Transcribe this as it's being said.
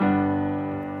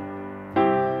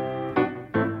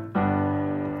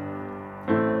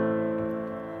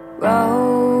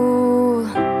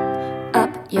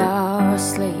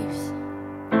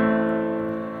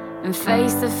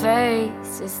face to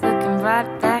face is looking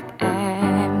right back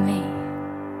at me.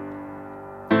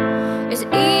 It's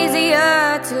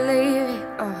easier to leave it,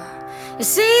 oh,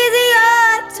 it's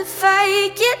easier to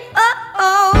fake it,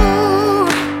 oh.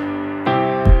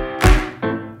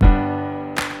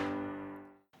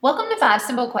 Welcome to 5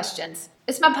 Simple Questions.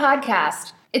 It's my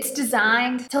podcast. It's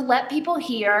designed to let people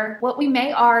hear what we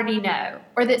may already know,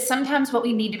 or that sometimes what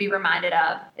we need to be reminded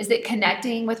of is that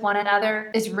connecting with one another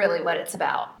is really what it's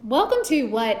about. Welcome to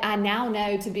what I now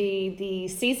know to be the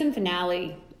season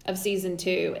finale of season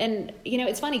 2. And,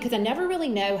 it's funny because I never really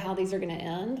know how these are going to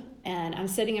end. And I'm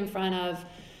sitting in front of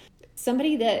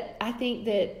somebody that I think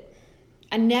that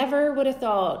I never would have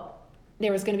thought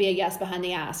there was going to be a yes behind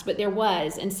the ask, but there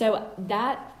was. And so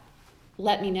that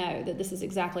let me know that this is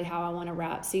exactly how I want to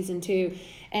wrap season 2.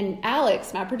 And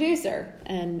Alex, my producer,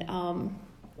 and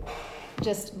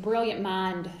just brilliant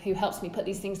mind who helps me put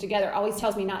these things together, always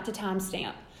tells me not to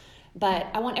timestamp. But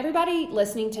I want everybody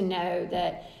listening to know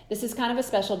that this is kind of a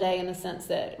special day in the sense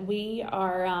that we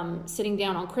are sitting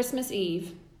down on Christmas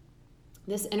Eve.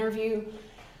 This interview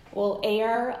will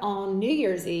air on New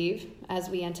Year's Eve, as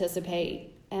we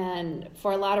anticipate. And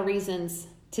for a lot of reasons,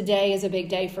 today is a big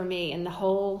day for me and the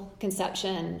whole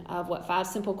conception of what 5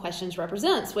 Simple Questions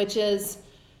represents, which is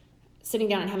sitting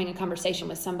down and having a conversation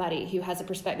with somebody who has a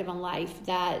perspective on life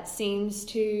that seems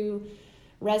to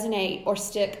resonate or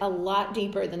stick a lot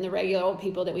deeper than the regular old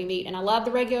people that we meet. And I love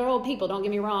the regular old people, don't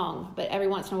get me wrong, but every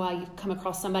once in a while you come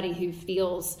across somebody who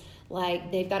feels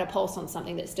like they've got a pulse on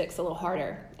something that sticks a little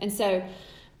harder. And so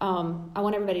I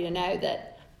want everybody to know that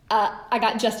I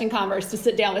got Justin Converse to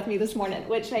sit down with me this morning,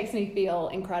 which makes me feel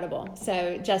incredible.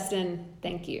 So, Justin,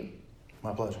 thank you.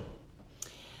 My pleasure.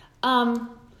 I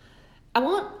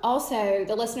want also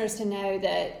the listeners to know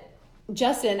that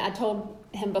Justin, I told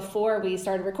him before we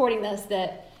started recording this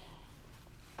that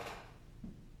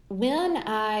when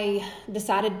I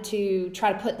decided to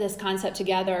try to put this concept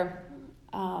together,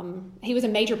 he was a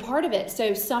major part of it.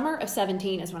 So summer of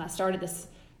 17 is when I started this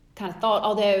kind of thought,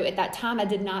 although at that time I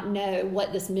did not know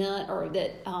what this meant or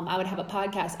that I would have a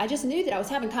podcast. I just knew that I was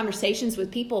having conversations with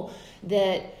people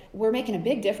that were making a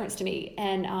big difference to me.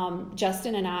 And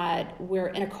Justin and I were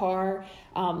in a car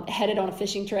headed on a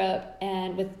fishing trip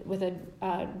and with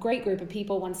a great group of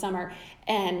people one summer.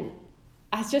 And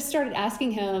I just started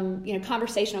asking him,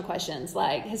 conversational questions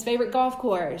like his favorite golf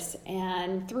course.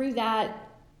 And through that,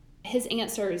 his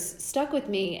answers stuck with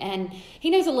me. And he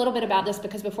knows a little bit about this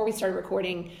because before we started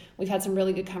recording, we've had some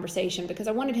really good conversation because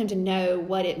I wanted him to know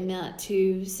what it meant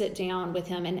to sit down with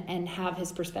him and have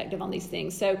his perspective on these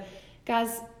things. So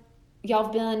guys, y'all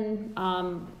have been,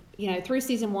 through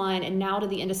season 1 and now to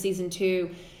the end of season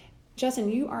 2. Justin,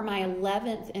 you are my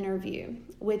 11th interview,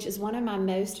 which is one of my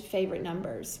most favorite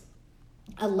numbers.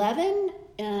 11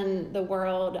 in the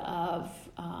world of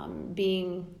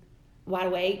being wide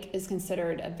awake is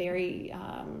considered a very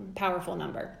powerful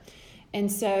number. And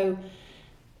so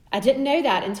I didn't know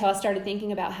that until I started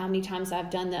thinking about how many times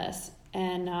I've done this.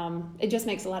 And it just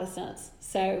makes a lot of sense.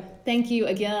 So thank you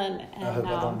again. And, I hope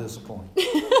I don't disappoint.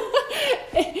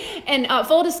 And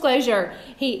full disclosure,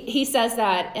 he says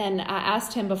that, and I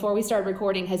asked him before we started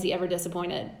recording, has he ever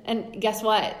disappointed? And guess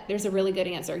what? There's a really good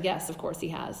answer. Yes, of course he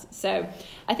has. So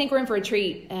I think we're in for a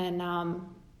treat, and I'm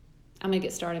going to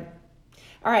get started.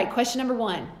 All right, question number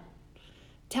 1.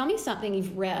 Tell me something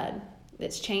you've read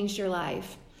that's changed your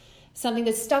life, something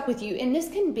that's stuck with you. And this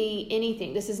can be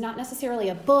anything. This is not necessarily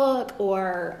a book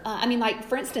or,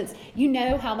 for instance,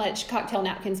 how much cocktail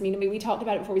napkins mean to me. We talked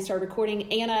about it before we started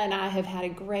recording. Anna and I have had a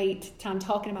great time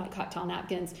talking about cocktail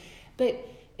napkins. But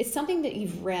it's something that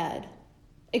you've read.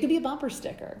 It could be a bumper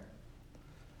sticker.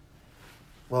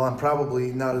 Well, I'm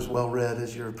probably not as well read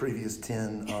as your previous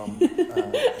 10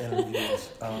 interviews.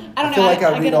 I feel like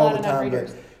I read all the time,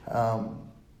 but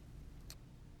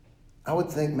I would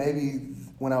think maybe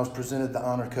when I was presented the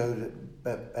honor code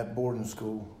at boarding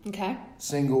school, okay,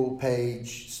 single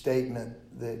page statement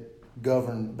that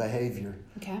governed behavior.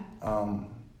 Okay.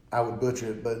 I would butcher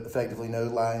it, but effectively no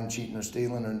lying, cheating, or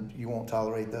stealing, and you won't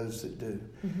tolerate those that do.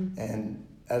 Mm-hmm. And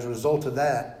as a result of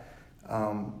that,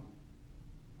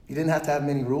 you didn't have to have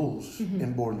many rules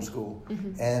in boarding school.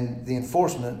 Mm-hmm. And the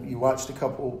enforcement, you watched a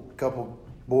couple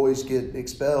boys get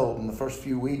expelled in the first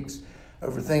few weeks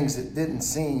over things that didn't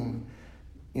seem,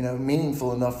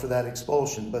 meaningful enough for that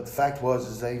expulsion. But the fact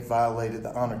was they violated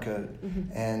the honor code.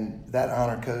 Mm-hmm. And that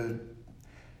honor code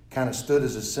kind of stood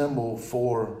as a symbol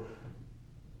for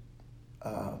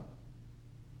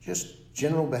just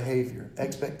general behavior,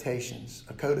 expectations,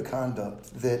 a code of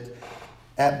conduct that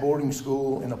at boarding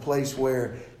school in a place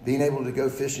where being able to go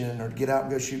fishing or to get out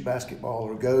and go shoot basketball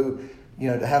or go,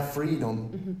 to have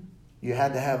freedom you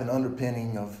had to have an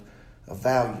underpinning of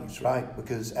values, right?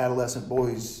 Because adolescent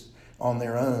boys on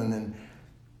their own, and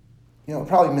it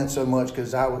probably meant so much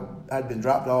because I'd been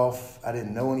dropped off. I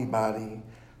didn't know anybody.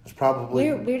 It was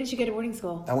probably where did you go to boarding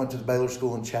school? I went to the Baylor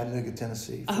School in Chattanooga,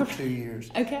 Tennessee for 2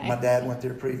 years. Okay. My dad went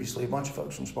there previously. A bunch of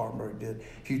folks from Spartanburg did.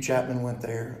 Hugh Chapman went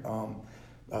there.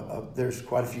 There's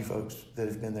quite a few folks that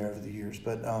have been there over the years,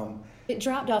 but it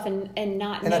dropped off and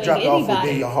not and knowing I dropped anybody. off would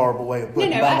be a horrible way of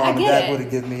putting it. No, My mom I and get dad it. would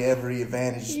have given me every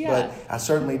advantage, but I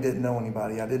certainly didn't know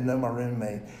anybody. I didn't know my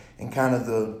roommate, and kind of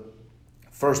the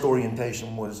first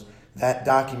orientation was that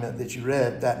document that you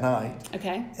read that night.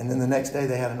 Okay. And then the next day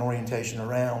they had an orientation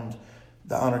around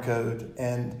the honor code,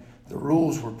 and the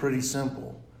rules were pretty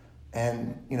simple.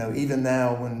 And even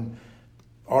now when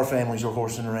our families are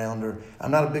horsing around, or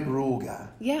I'm not a big rule guy.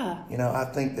 Yeah. I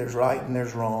think there's right and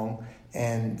there's wrong,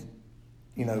 and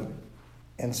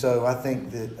and so I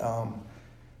think that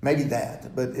maybe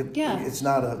that, but it's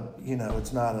not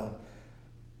a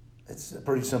it's a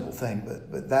pretty simple thing,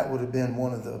 but that would have been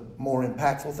one of the more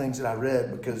impactful things that I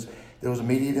read, because there was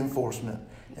immediate enforcement,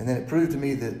 and then it proved to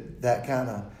me that kind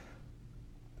of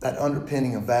that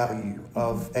underpinning of value,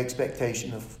 of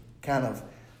expectation, of kind of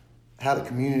how the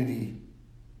community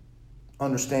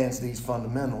understands these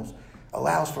fundamentals,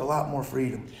 allows for a lot more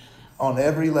freedom on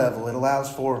every level. It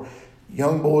allows for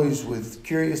young boys with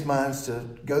curious minds to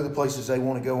go the places they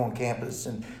want to go on campus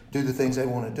and do the things they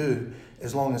want to do,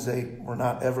 as long as they were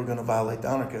not ever going to violate the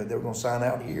honor code. They were going to sign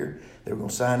out here. They were going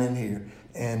to sign in here.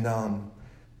 And,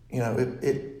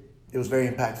 it was very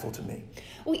impactful to me.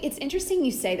 Well, it's interesting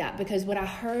you say that, because what I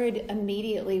heard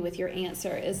immediately with your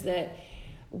answer is that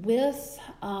with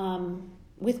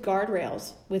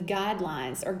guardrails, with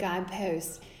guidelines or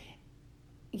guideposts,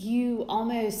 you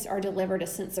almost are delivered a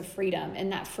sense of freedom,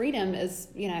 and that freedom is,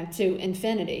 to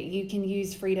infinity. You can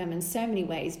use freedom in so many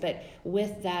ways, but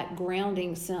with that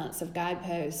grounding sense of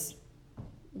guideposts,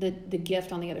 the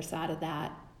gift on the other side of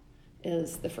that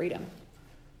is the freedom.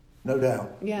 No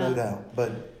doubt. Yeah. No doubt.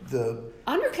 But the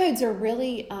honor codes are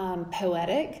really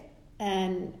poetic,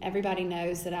 and everybody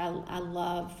knows that I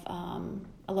love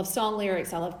song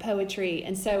lyrics. I love poetry,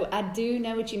 and so I do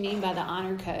know what you mean by the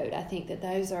honor code. I think that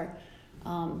those are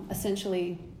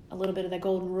essentially a little bit of the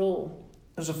golden rule.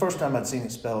 It was the first time I'd seen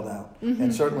it spelled out,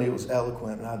 and certainly it was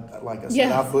eloquent. And like I said,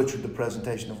 Yes. I butchered the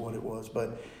presentation of what it was,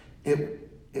 but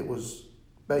it was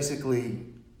basically.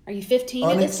 Are you 15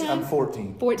 at this time? I'm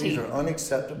 14. 14. These are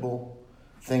unacceptable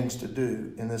things to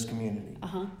do in this community,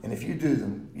 and if you do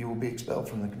them, you will be expelled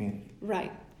from the community.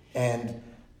 Right. And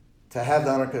to have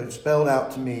the honor code spelled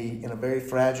out to me in a very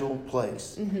fragile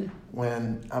place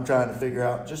when I'm trying to figure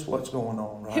out just what's going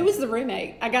on, right? Who was the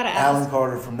roommate? I got to ask. Alan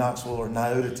Carter from Knoxville, or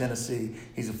Nyota, Tennessee.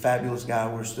 He's a fabulous guy.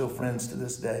 We're still friends to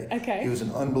this day. Okay. He was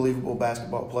an unbelievable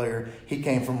basketball player. He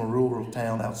came from a rural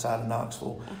town outside of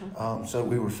Knoxville, so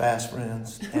we were fast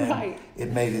friends, and Right.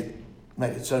 it made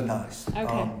it so nice.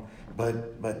 Okay.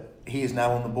 But he is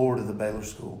now on the board of the Baylor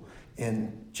School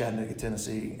in Chattanooga,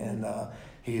 Tennessee, and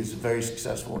he is a very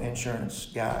successful insurance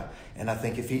guy. And I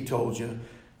think if he told you,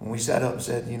 when we sat up and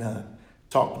said,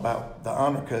 talked about the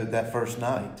honor code that first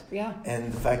night,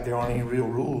 and the fact there aren't any real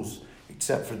rules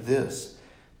except for this,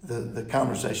 the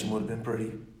conversation would have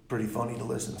been pretty funny to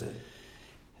listen to.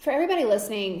 For everybody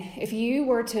listening, if you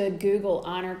were to Google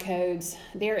honor codes,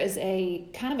 there is a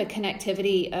kind of a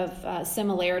connectivity of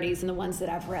similarities in the ones that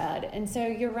I've read. And so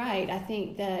you're right. I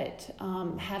think that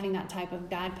having that type of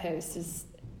guidepost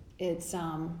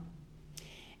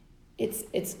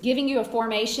it's giving you a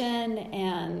formation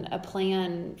and a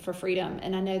plan for freedom.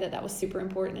 And I know that was super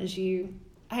important as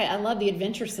I love the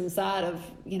adventuresome side of,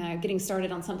 getting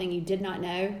started on something you did not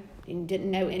know and didn't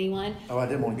know anyone. Oh, I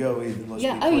didn't want to go either. You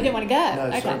didn't want to go? No,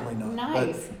 Okay. certainly not.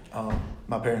 Nice. But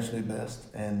my parents knew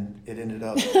best, and it ended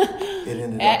up.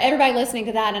 Everybody listening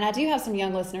to that, and I do have some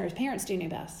young listeners, parents do know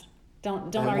best.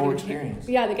 Don't They have argue more with experience.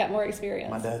 Yeah, they got more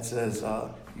experience. My dad says,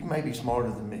 you may be smarter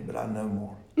than me, but I know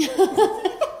more.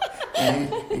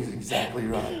 And he's exactly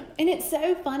right. And it's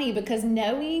so funny because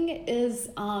knowing is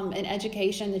an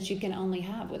education that you can only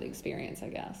have with experience, I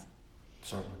guess.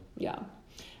 Certainly. Yeah.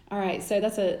 All right. So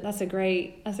that's a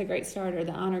great starter,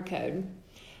 the honor code.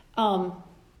 All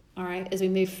right. As we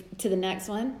move to the next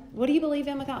one, what do you believe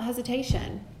in without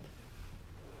hesitation?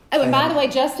 Oh, and by the way,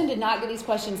 Justin did not get these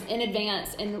questions in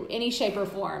advance in any shape or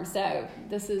form. So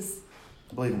this is.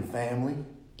 I believe in family.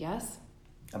 Yes.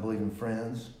 I believe in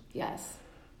friends. Yes.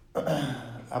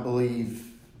 I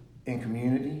believe in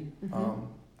community.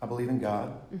 I believe in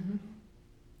God.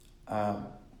 I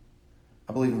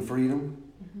believe in freedom.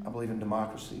 I believe in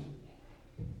democracy.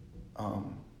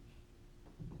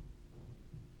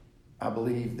 I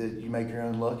believe that you make your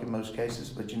own luck in most cases,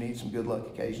 but you need some good luck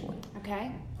occasionally.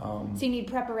 Okay. So you need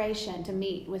preparation to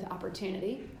meet with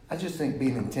opportunity. I just think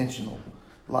being intentional.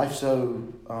 Life's so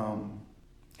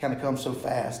kind of comes so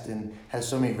fast and has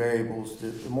so many variables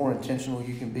that the more intentional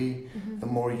you can be, the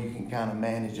more you can kind of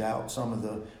manage out some of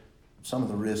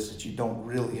the risks that you don't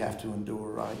really have to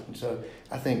endure, right? And so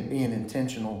I think being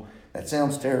intentional, that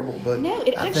sounds terrible, but no,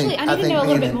 it actually, I think need to know a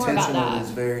little bit being more about intentional that.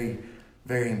 is very,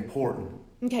 very important.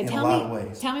 Okay, in a lot of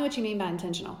ways. Tell me what you mean by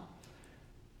intentional.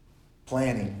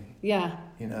 Planning. Yeah.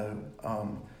 You know,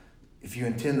 if you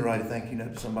intend to write a thank you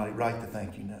note to somebody, write the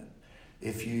thank you note.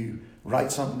 If you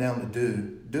write something down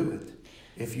to do it.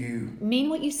 If you mean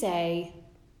what you say.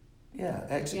 Yeah,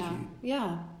 execute.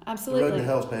 Yeah, absolutely. The road to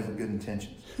hell is paved with good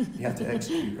intentions. You have to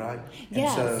execute, right?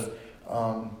 Yes. And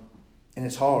so, and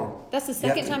it's hard. That's the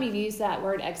second time you've used that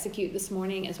word execute this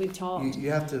morning as we've talked. You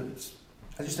have to,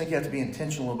 I just think you have to be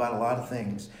intentional about a lot of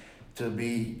things to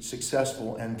be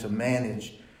successful and to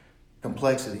manage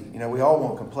complexity. You know, we all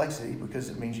want complexity because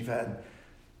it means you've had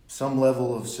some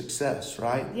level of success,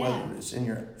 right? Yeah. Whether it's in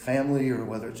your family or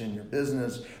whether it's in your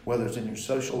business, whether it's in your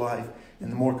social life.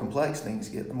 And the more complex things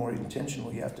get, the more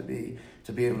intentional you have to be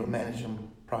able to manage them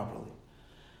properly.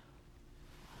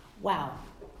 Wow.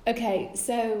 Okay,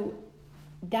 so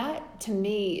that to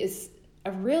me is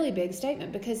a really big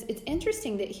statement because it's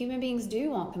interesting that human beings do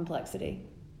want complexity.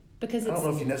 Because I don't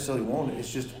know if you necessarily want it.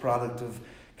 It's just a product of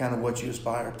kind of what you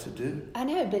aspire to do. I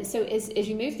know, but so as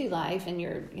you move through life and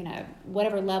your,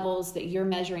 whatever levels that you're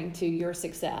measuring to your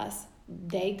success,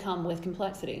 they come with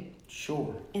complexity.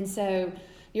 Sure. And so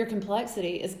your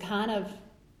complexity is kind of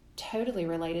totally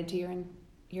related to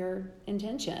your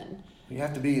intention. You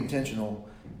have to be intentional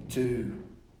to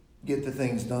get the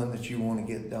things done that you want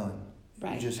to get done.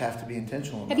 Right. You just have to be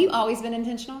intentional. Have you always been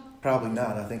intentional? Probably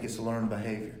not. I think it's a learned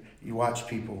behavior. You watch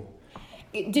people.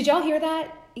 Did y'all hear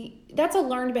that? That's a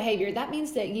learned behavior. That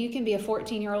means that you can be a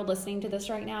 14-year-old listening to this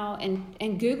right now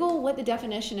and Google what the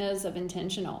definition is of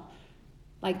intentional.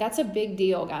 Like, that's a big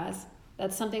deal, guys.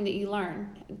 That's something that you learn.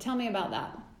 Tell me about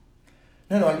that.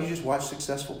 No, you just watch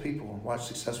successful people. Watch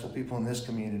successful people in this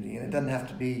community. And it doesn't have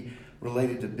to be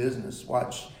related to business.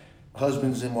 Watch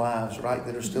husbands and wives, right,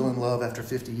 that are still in love after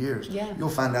 50 years. Yeah. You'll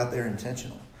find out they're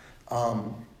intentional.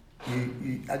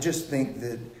 I just think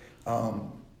that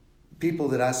people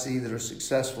that I see that are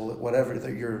successful at whatever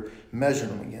that you're measuring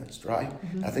them against, right?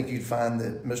 Mm-hmm. I think you'd find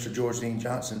that Mr. George Dean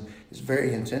Johnson is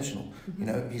very intentional. Mm-hmm. You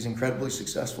know, he's incredibly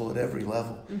successful at every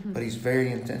level, but he's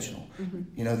very intentional. Mm-hmm.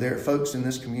 You know, there are folks in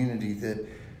this community that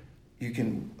you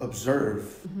can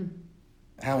observe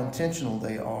how intentional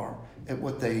they are at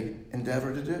what they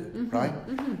endeavor to do, right?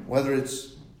 Mm-hmm. Whether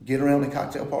it's get around a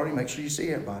cocktail party, make sure you see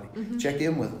everybody, check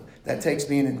in with them. That takes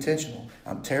being intentional.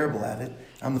 I'm terrible at it.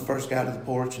 I'm the first guy to the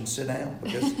porch and sit down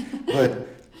but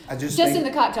I just think, in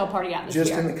the cocktail party atmosphere.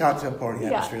 Just in the cocktail party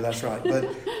atmosphere, that's right. But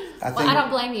I think, I don't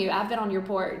blame you. I've been on your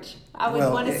porch. I would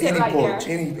want to sit right porch,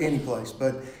 there. Any place.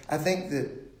 But I think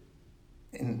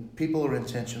that people are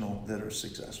intentional that are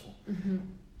successful. Mm-hmm.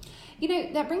 You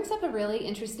know, that brings up a really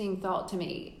interesting thought to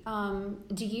me.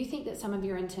 Do you think that some of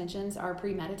your intentions are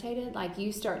premeditated? Like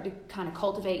you start to kind of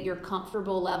cultivate your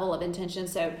comfortable level of intention,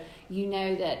 so you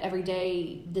know that every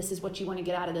day this is what you want to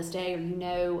get out of this day, or you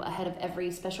know ahead of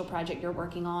every special project you're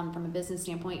working on from a business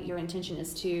standpoint, your intention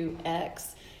is to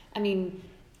X. I mean,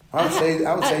 I would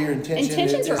say your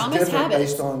intentions is different habits.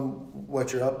 based on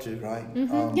what you're up to, right?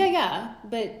 Mm-hmm.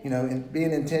 But in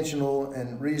being intentional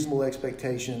and reasonable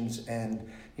expectations, and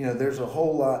there's a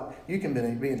whole lot. You can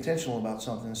be intentional about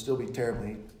something and still be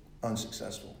terribly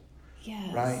unsuccessful.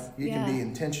 Yes. Right? You can be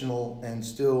intentional and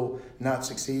still not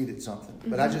succeed at something.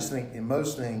 But I just think in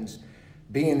most things,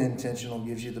 being intentional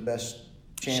gives you the best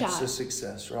chance of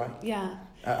success, right? Yeah.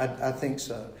 I think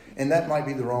so. And that might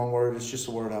be the wrong word. It's just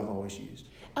a word I've always used.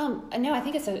 No, I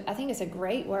think it's a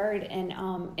great word, and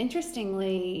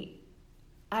interestingly,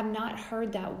 I've not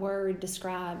heard that word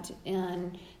described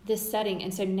in this setting,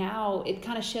 and so now it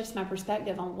kind of shifts my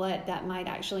perspective on what that might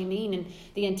actually mean. And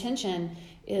the intention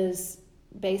is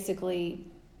basically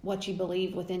what you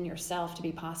believe within yourself to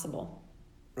be possible.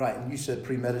 Right, and you said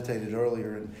premeditated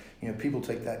earlier, and people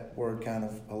take that word kind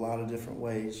of a lot of different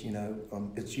ways.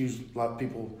 It's used, a lot of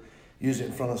people use it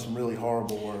in front of some really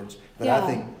horrible words, but I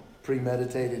think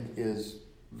premeditated is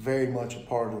very much a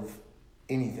part of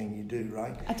anything you do,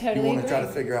 right? I totally agree. You want to try to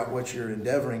figure out what you're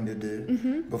endeavoring to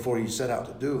do before you set out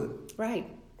to do it. Right.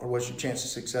 Or what's your chance of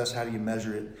success? How do you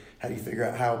measure it? How do you figure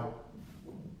out how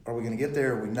are we going to get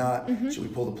there? Are we not? Should we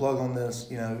pull the plug on this?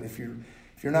 If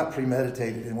you're not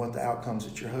premeditated in what the outcomes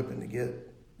that you're hoping to get,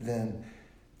 then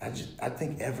I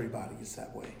think everybody is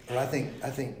that way, or I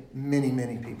think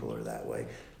many people are that way.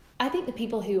 I think the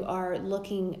people who are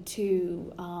looking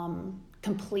to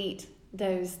complete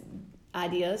those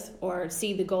ideas or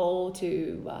see the goal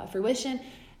to fruition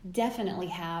definitely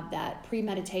have that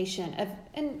premeditation of,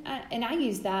 and I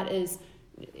use that as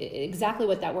exactly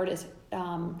what that word is,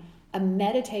 a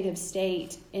meditative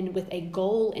state and with a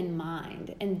goal in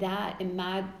mind, and that in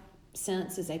my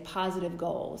sense is a positive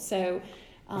goal. So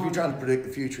if you're trying to predict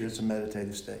the future, it's a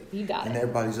meditative state. You got and it. And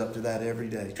everybody's up to that every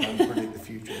day, trying to predict the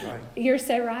future, right? You're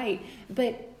so right.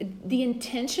 But the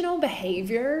intentional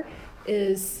behavior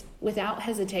is, without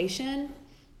hesitation,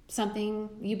 something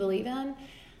you believe in.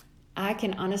 I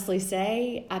can honestly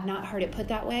say I've not heard it put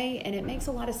that way, and it makes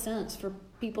a lot of sense for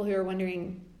people who are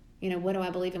wondering, what do I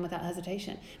believe in without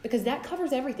hesitation? Because that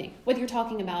covers everything. Whether you're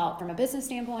talking about from a business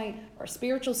standpoint or a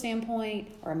spiritual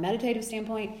standpoint or a meditative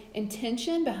standpoint,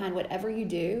 intention behind whatever you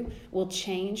do will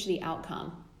change the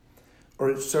outcome. Or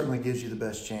it certainly gives you the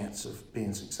best chance of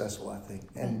being successful, I think.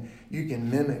 And you can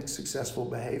mimic successful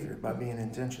behavior by being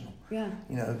intentional. Yeah.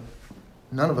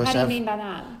 None of us How do have... you mean by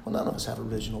that? Well, none of us have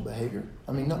original behavior.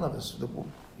 I mean, none of us.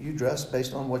 You dress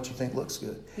based on what you think looks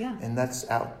good. Yeah. And that's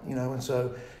out, and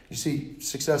so... You see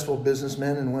successful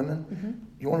businessmen and women,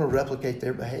 you want to replicate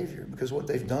their behavior because what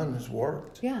they've done has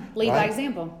worked. Yeah, lead by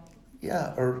example.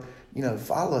 Yeah, or,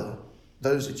 follow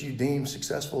those that you deem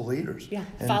successful leaders. Yeah,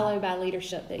 follow by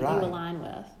leadership that you align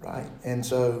with. Right, and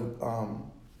so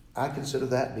I consider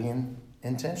that being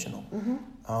intentional.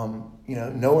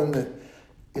 Knowing that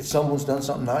if someone's done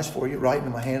something nice for you, writing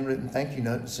them a handwritten thank you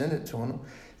note and send it to them.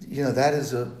 That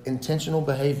is a intentional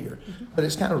behavior, but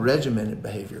it's kind of regimented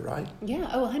behavior, right? Yeah,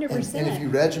 100%. And if you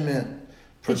regiment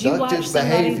productive behavior. Did you watch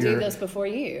somebody do this before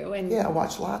you? Yeah, I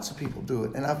watched lots of people do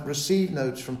it, and I've received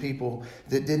notes from people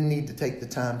that didn't need to take the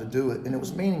time to do it, and it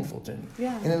was meaningful to me.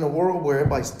 Yeah. And in a world where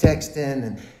everybody's texting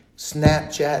and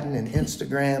Snapchatting and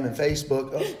Instagram and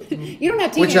Facebook, you don't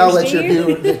have teenagers, which I'll let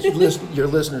your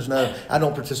listeners know, I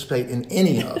don't participate in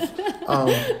any of.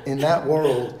 In that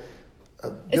world.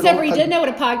 Except for he did know what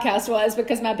a podcast was,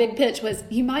 because my big pitch was,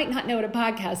 you might not know what a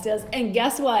podcast is. And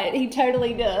guess what? He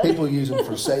totally did. People use them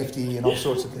for safety and all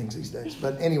sorts of things these days.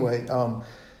 But anyway,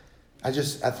 I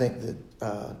think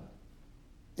that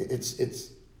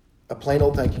it's a plain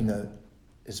old thank you note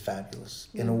is fabulous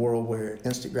in a world where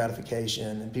instant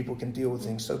gratification and people can deal with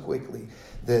things so quickly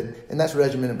and that's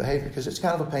regimented behavior, because it's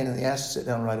kind of a pain in the ass to sit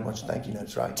down and write a bunch of thank you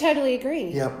notes, right? Totally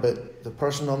agree. Yeah, but the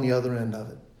person on the other end of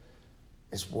it,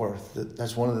 it's worth it.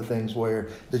 That's one of the things where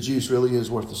the juice really is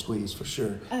worth the squeeze, for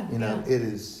sure. Oh, it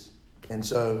is. And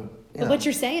so, but what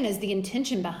you're saying is the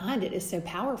intention behind it is so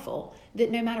powerful that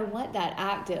no matter what that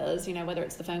act is, whether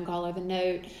it's the phone call or the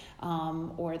note,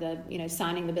 or the,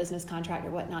 signing the business contract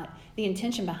or whatnot, the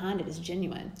intention behind it is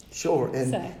genuine. Sure.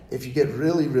 And if you get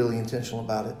really, really intentional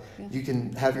about it, you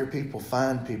can have your people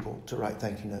find people to write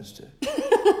thank you notes to.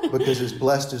 Because as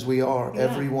blessed as we are,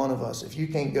 every one of us, if you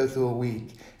can't go through a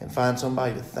week and find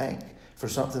somebody to thank for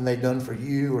something they've done for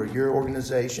you or your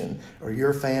organization or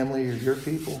your family or your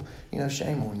people,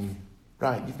 shame on you.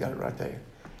 Right, you've got it right there.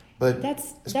 But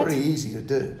it's pretty easy to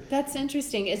do. That's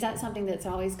interesting. Is that something that's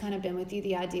always kind of been with you,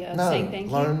 the idea of No, saying thank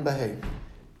you? learned behavior.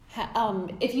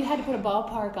 If you had to put a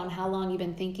ballpark on how long you've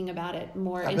been thinking about it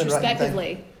more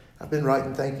introspectively. I've been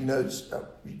writing thank you notes.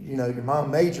 Your mom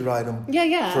made you write them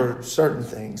for certain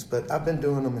things, but I've been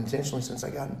doing them intentionally since I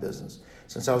got in business,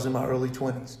 since I was in my early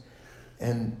 20s.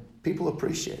 And people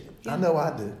appreciate it. Yeah. I know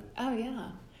I do. Oh,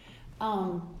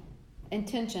 yeah.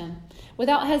 Intention.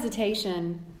 Without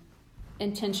hesitation,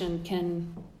 intention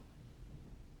can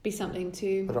be something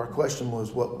to... But our question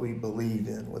was what we believe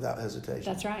in without hesitation.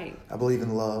 That's right. I believe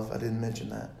in love. I didn't mention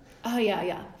that. Oh,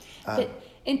 yeah. But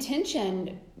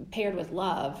intention paired with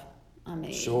love,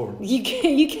 sure.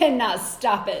 You cannot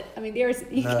stop it. I mean, there's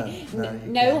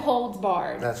no holds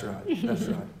barred. That's right.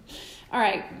 All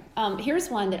right. Here's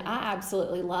one that I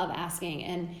absolutely love asking.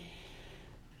 And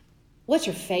what's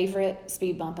your favorite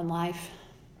speed bump in life?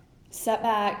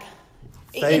 Setback.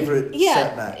 Favorite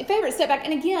setback. Favorite setback.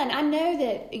 And again, I know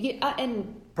that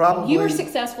you were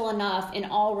successful enough in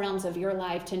all realms of your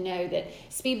life to know that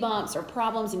speed bumps or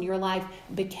problems in your life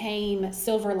became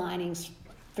silver linings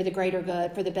for the greater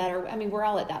good, for the better. I mean, we're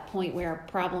all at that point where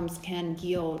problems can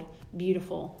yield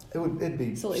beautiful It'd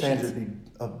be, solutions. Sandra, it'd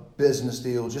be a business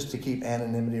deal just to keep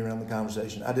anonymity around the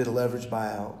conversation. I did a leverage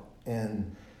buyout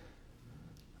in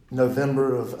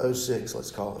November of 2006,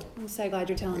 let's call it. I'm so glad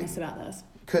you're telling us about this.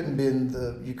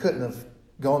 You couldn't have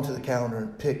gone to the calendar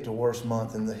and picked a worse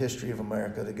month in the history of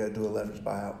America to go do a leverage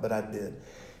buyout, but I did.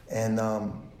 And,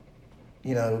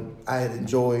 I had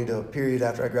enjoyed a period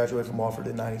after I graduated from Wofford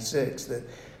in 96 that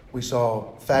We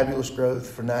saw fabulous growth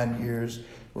for 9 years. It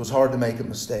was hard to make a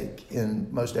mistake in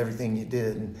most everything you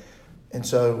did. And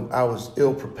so I was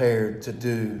ill prepared to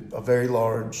do a very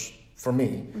large, for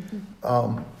me,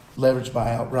 leverage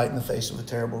buyout right in the face of a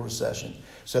terrible recession.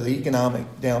 So the economic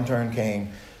downturn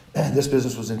came. This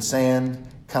business was in sand,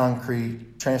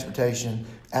 concrete, transportation,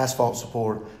 asphalt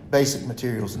support, basic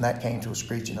materials, and that came to a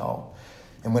screeching halt.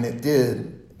 And when it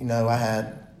did, I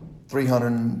had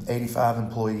 385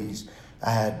 employees. I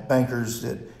had bankers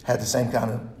that had the same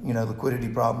kind of, liquidity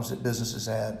problems that businesses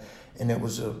had, and it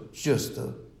was just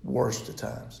the worst of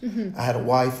times. I had a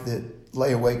wife that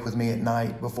lay awake with me at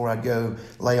night before I'd go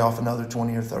lay off another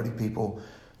 20 or 30 people.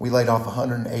 We laid off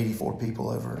 184 people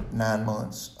over 9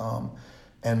 months.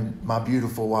 And my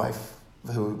beautiful wife,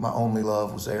 who my only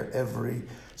love, was there every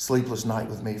sleepless night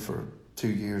with me for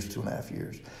 2.5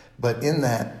 years. But in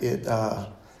that, I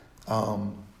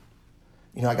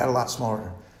got a lot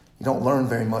smarter. You don't learn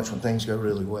very much when things go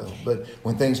really well. But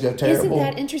when things go terrible... Isn't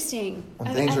that interesting?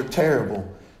 When things are terrible,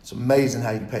 it's amazing how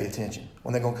you pay attention.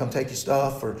 When they're going to come take your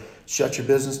stuff or shut your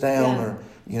business down or,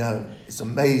 it's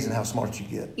amazing how smart you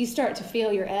get. You start to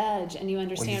feel your edge and you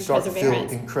understand you start perseverance. to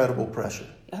feel incredible pressure.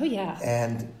 Oh, yeah.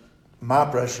 And my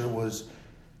pressure was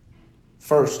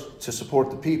first to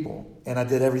support the people. And I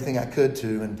did everything I could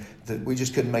to, and we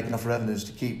just couldn't make enough revenues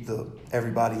to keep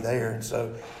everybody there. And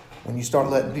so when you start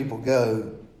letting people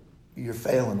go, you're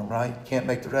failing them, right? You can't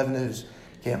make the revenues,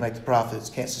 can't make the profits,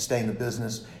 can't sustain the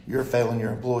business. You're failing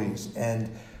your employees.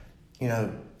 And,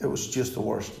 it was just the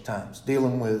worst of times.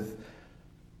 Dealing with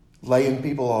laying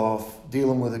people off,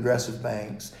 dealing with aggressive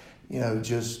banks, it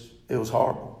was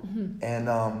horrible. And,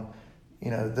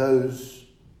 those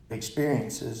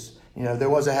experiences, there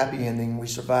was a happy ending. We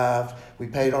survived. We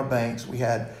paid our banks. We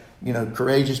had,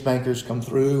 courageous bankers come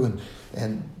through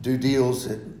and do deals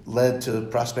that led to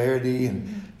prosperity.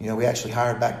 And, we actually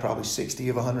hired back probably 60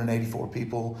 of 184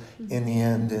 people in the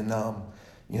end and,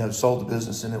 sold the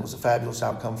business. And it was a fabulous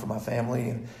outcome for my family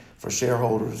and for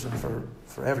shareholders and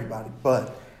for everybody.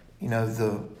 But,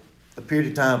 the period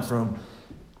of time from,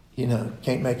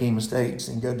 can't make any mistakes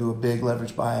and go do a big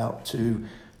leverage buyout to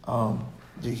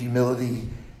the humility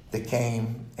that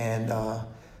came and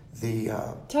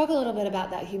Talk a little bit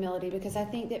about that humility, because I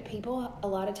think that people a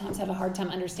lot of times have a hard time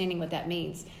understanding what that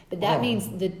means. But that means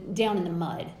the down in the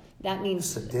mud. That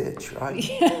means it's a ditch, right?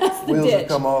 Yes, the Wheels ditch. have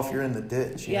come off, you're in the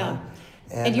ditch. You know?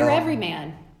 And you're every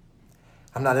man.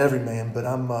 I'm not every man, but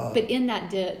I'm... but in that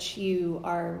ditch, you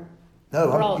are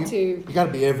you got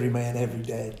to be every man every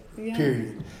day,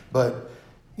 period. But,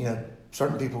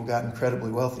 certain people got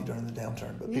incredibly wealthy during the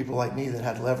downturn. But people like me that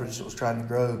had leverage that was trying to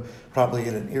grow probably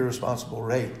at an irresponsible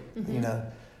rate,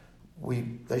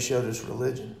 they showed us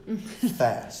religion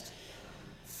fast.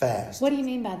 What do you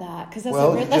mean by that? Because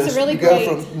that's a really great... You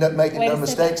go from making no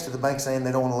mistakes to the bank saying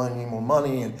they don't want to loan you any more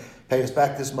money and pay us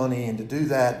back this money. And to do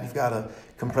that, you've got to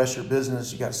compress your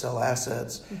business. You got to sell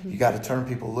assets. You got to turn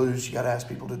people loose. You got to ask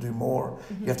people to do more.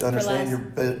 You have to understand your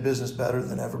business better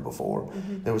than ever before.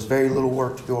 There was very little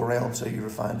work to go around, so you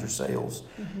refined your sales.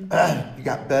 You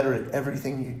got better at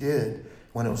everything you did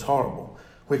when it was horrible,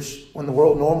 which when the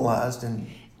world normalized and...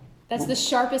 That's the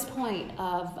sharpest point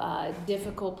of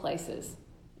difficult places.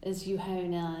 Is you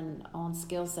hone in on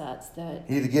skill sets that...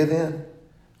 You either give in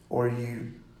or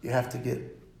you have to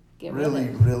get really,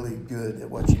 really good at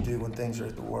what you do when things are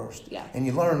at the worst. Yeah. And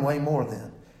you learn way more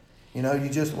then. You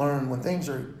just learn when things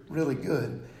are really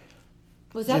good.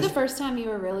 Was that the first time you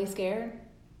were really scared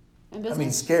in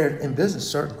business? Scared in business,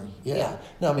 certainly. Yeah.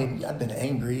 No, I've been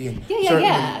angry and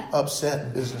upset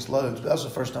in business loads. But that was the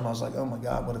first time I was like, oh my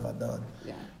God, what have I done?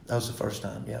 Yeah. That was the first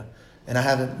time, And I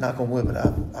haven't, knock on wood, but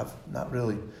I've not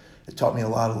really, it taught me a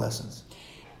lot of lessons.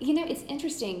 It's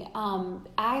interesting.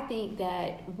 I think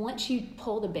that once you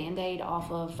pull the Band-Aid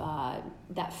off of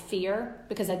that fear,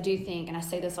 because I do think, and I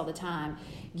say this all the time,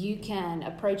 you can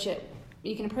approach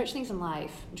things in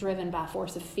life driven by a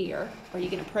force of fear, or you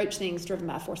can approach things driven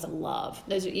by a force of love.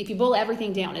 If you boil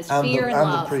everything down, it's fear and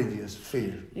love. I'm the previous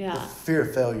fear. Yeah. The fear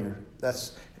of failure.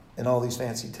 That's in all these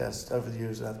fancy tests over the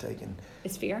years that I've taken.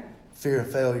 It's fear? Fear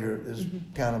of failure is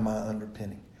kind of my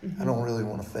underpinning. I don't really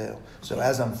want to fail. So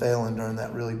as I'm failing during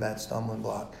that really bad stumbling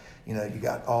block, you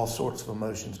got all sorts of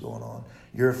emotions going on.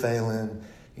 You're failing,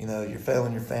 you're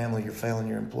failing your family, you're failing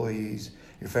your employees,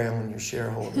 you're failing your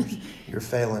shareholders, you're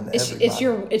failing everybody.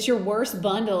 It's your worst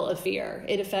bundle of fear.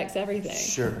 It affects everything.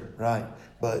 Sure, right.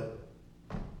 But,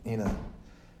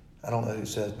 I don't know who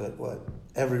says, but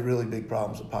every really big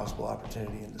problem is a possible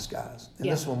opportunity in disguise. And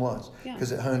this one was,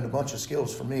 because it honed a bunch of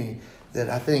skills for me that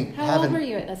I think... How old were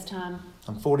you at this time?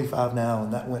 I'm 45 now,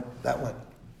 and that went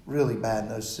really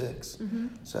bad in 06.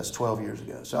 So that's 12 years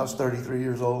ago. So I was 33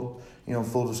 years old.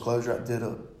 Full disclosure, I did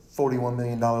a $41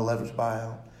 million leverage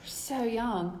buyout. So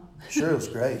young. Sure, it was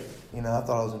great. I thought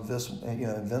I was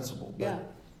invincible,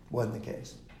 but wasn't the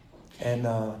case. And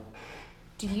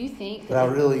do you think but I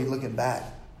really, looking back,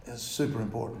 it's super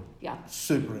important. Yeah.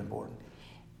 Super important.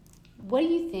 What do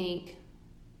you think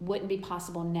wouldn't be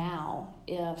possible now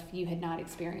if you had not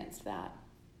experienced that?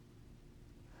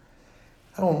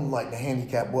 I don't like to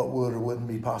handicap what would or wouldn't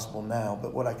be possible now,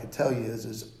 but what I could tell you is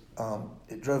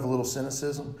it drove a little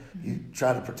cynicism. You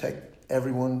try to protect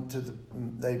everyone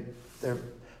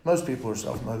most people are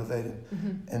self-motivated,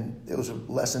 and it was a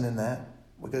lesson in that,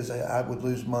 because I would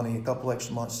lose money a couple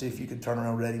extra months, see if you could turn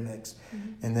around ready mix,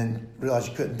 and then realize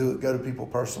you couldn't do it, go to people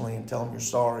personally and tell them you're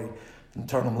sorry and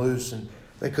turn them loose, and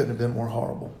they couldn't have been more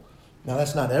horrible. Now,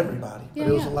 that's not everybody, but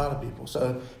it was a lot of people.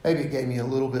 So maybe it made me a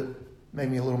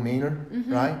little meaner,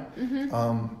 right?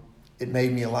 It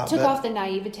made me a lot better. Took off the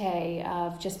naivete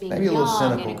of just being maybe young a little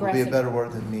cynical and aggressive. would be a better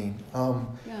word than mean.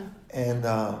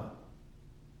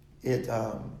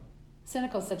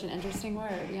 Cynical is such an interesting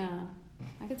word. Yeah,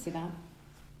 I could see that.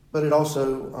 But it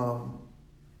also,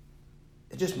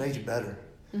 it just made you better.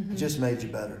 It just made you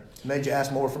better. It made you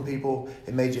ask more from people.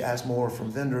 It made you ask more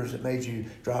from vendors. It made you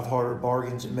drive harder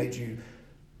bargains. It made you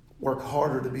work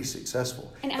harder to be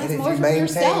successful. And ask if more you from maintain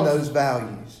yourself. those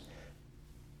values,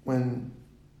 when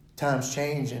times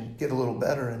change and get a little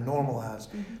better and normalize,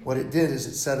 what it did is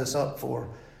it set us up for,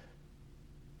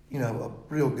 a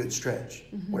real good stretch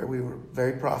where we were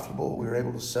very profitable. We were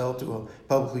able to sell to a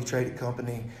publicly traded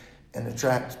company and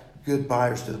attract good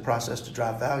buyers to the process to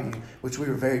drive value, which we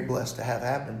were very blessed to have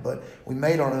happen. But we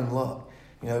made our own luck.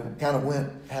 Kind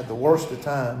of had the worst of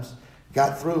times,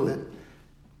 got through it.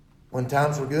 When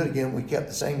times were good again, we kept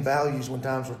the same values when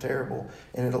times were terrible,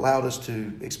 and it allowed us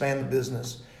to expand the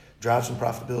business, drive some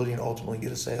profitability, and ultimately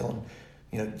get a sale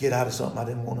and get out of something I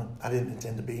didn't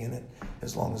intend to be in it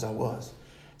as long as I was.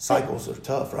 Cycles are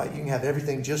tough, right? You can have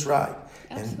everything just right,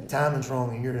 and timing's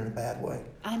wrong, and you're in a bad way.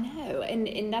 I know,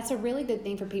 and that's a really good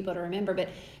thing for people to remember. But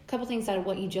a couple things out of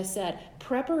what you just said: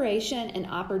 preparation and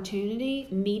opportunity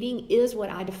meeting is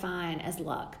what I define as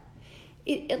luck.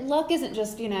 Luck isn't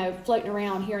just floating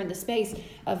around here in the space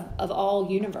of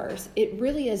all universe. It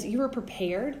really is. You were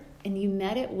prepared, and you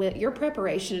met it with your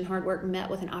preparation and hard work met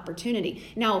with an opportunity.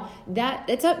 Now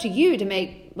it's up to you to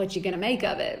make what you're going to make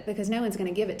of it, because no one's going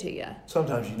to give it to you.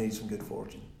 Sometimes you need some good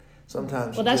fortune.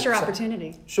 Sometimes. Well, that's your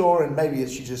opportunity. Sure, and maybe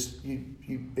it's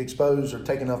you expose or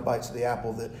take enough bites of the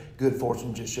apple that good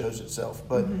fortune just shows itself.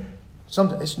 But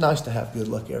sometimes it's nice to have good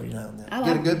luck every now and then.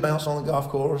 Get a good bounce on the golf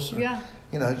course. Or,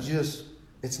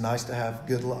 it's nice to have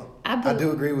good luck. I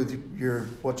do agree with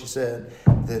what you said,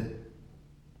 that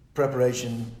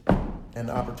preparation and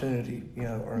opportunity,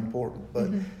 are important. But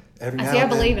every now and then, I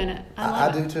believe in it.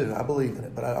 I do too. I believe in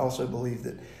it, but I also believe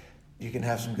that you can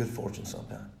have some good fortune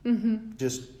sometime.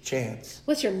 Just chance.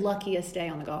 What's your luckiest day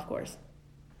on the golf course?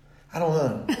 I don't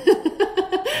know.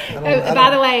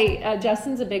 By the way,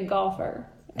 Justin's a big golfer.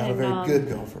 Not a very good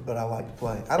golfer, but I like to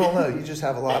play. I don't know. You just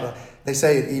have a lot of. They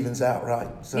say it evens out, right?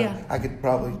 So I could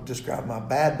probably describe my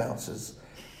bad bounces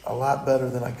a lot better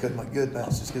than I could my good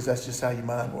bounces, because that's just how your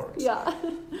mind works. Yeah.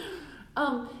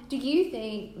 Do you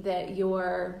think that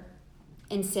your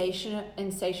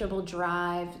insatiable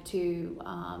drive to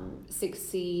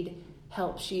succeed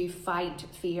helps you fight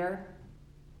fear?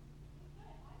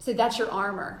 So that's your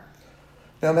armor.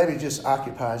 Now, maybe it just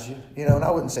occupies you, and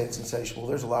I wouldn't say it's insatiable.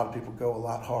 There's a lot of people go a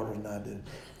lot harder than I do.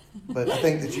 But I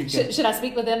think that you can... Should I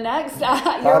speak with them next?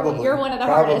 Probably. You're one of the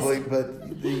hardest. Probably,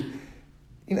 but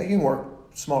you can work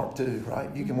smart too, right?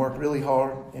 You can work really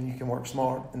hard and you can work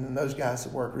smart. And then those guys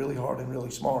that work really hard and really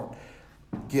smart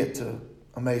get to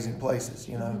amazing places,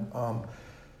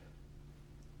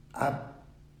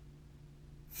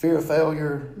 Fear of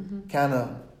failure, kind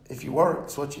of, if you work,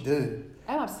 it's what you do.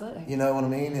 Oh, absolutely. You know what I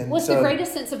mean? And what's the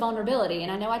greatest sense of vulnerability?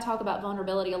 And I know I talk about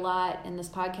vulnerability a lot in this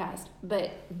podcast,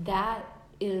 but that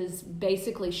is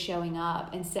basically showing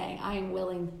up and saying, I am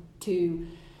willing to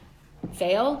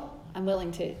fail. I'm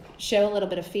willing to show a little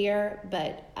bit of fear,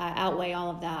 but I outweigh all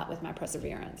of that with my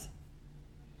perseverance.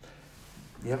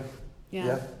 Yep.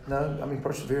 Yeah. No, I mean,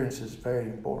 perseverance is very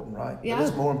important, right? Yeah. But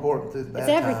it's more important through the bad times.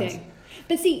 It's everything. Times.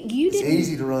 But see, it's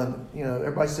easy to run.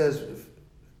 Everybody says,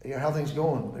 how things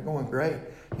going? They're going great.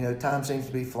 Time seems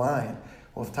to be flying.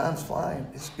 Well, if time's flying,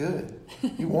 it's good.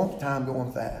 You want time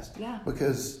going fast. Yeah.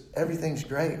 Because everything's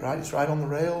great, right? It's right on the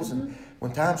rails. And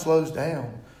when time slows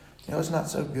down, it's not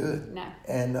so good. No.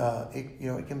 And,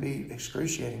 it can be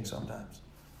excruciating sometimes.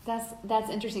 That's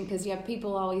interesting because you have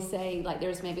people always say, like,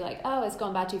 there's maybe like, oh, it's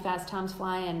going by too fast, time's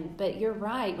flying. But you're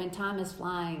right. When time is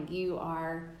flying, you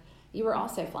are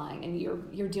also flying, and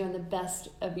you're doing the best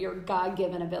of your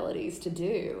God-given abilities to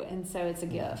do, and so it's a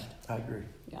gift. I agree.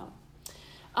 Yeah.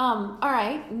 All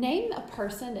right. Name a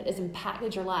person that has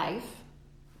impacted your life,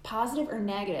 positive or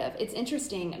negative. It's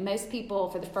interesting. Most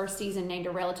people for the first season named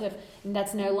a relative, and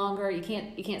that's no longer. You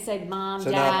can't say mom,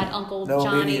 dad, uncle, no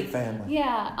Johnny. immediate family.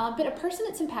 Yeah. But a person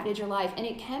that's impacted your life, and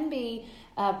it can be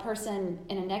a person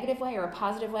in a negative way or a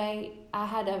positive way. I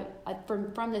had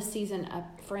from this season a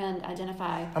friend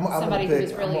identify somebody who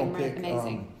was really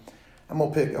amazing. I'm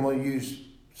gonna use.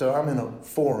 So I'm in a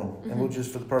forum, and we'll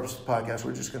just, for the purpose of the podcast,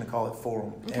 we're just going to call it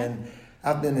forum. Okay. And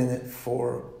I've been in it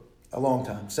for a long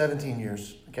time, 17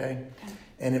 years. Okay,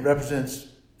 and it represents.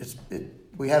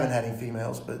 We haven't had any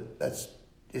females, but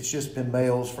it's just been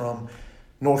males from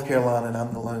North Carolina, and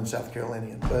I'm the lone South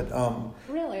Carolinian. But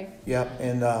really, yeah,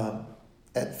 and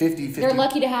at 50, they're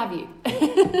lucky to have you.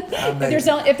 if there's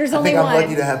only I think one, I'm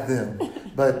lucky to have them.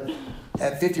 But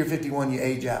at 50 or 51, you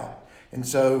age out, and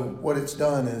so what it's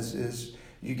done is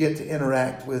you get to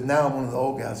interact with. Now I'm one of the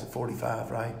old guys at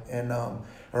 45, right, and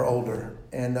or older,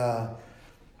 and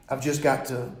I've just got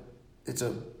to. It's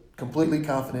a completely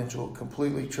confidential,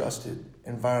 completely trusted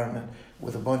environment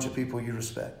with a bunch of people you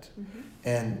respect,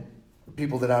 and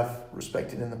people that I've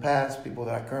respected in the past, people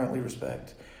that I currently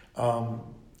respect, and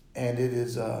it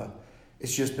is.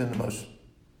 It's just been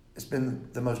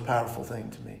the most powerful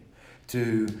thing to me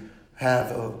to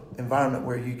have an environment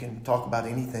where you can talk about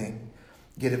anything.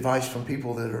 Get advice from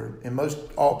people that are, in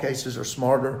all cases, are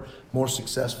smarter, more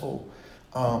successful,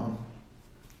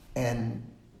 and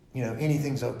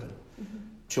anything's open.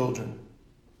 Children,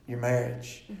 your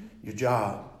marriage, your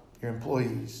job, your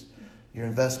employees, your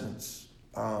investments,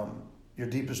 your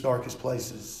deepest, darkest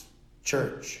places,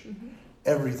 church.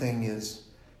 Everything is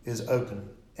open,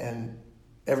 and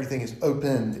everything is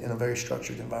opened in a very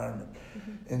structured environment,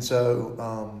 and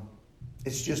so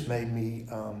it's just made me.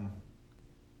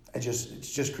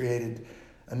 It's just created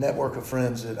a network of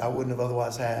friends that I wouldn't have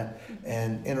otherwise had,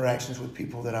 and interactions with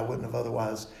people that I wouldn't have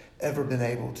otherwise ever been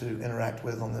able to interact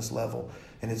with on this level.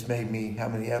 And it's made me,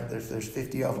 if there's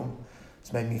 50 of them,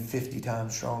 it's made me 50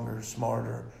 times stronger,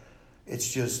 smarter.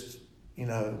 It's just,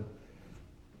 it's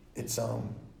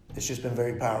just been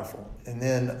very powerful. And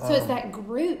then so it's that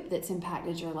group that's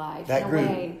impacted your life. That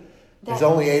group. There's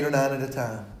only 8 or 9 at a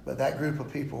time, but that group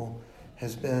of people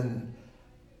has been,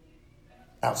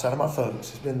 outside of my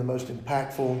folks, has been the most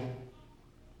impactful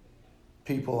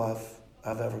people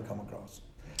I've ever come across.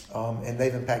 And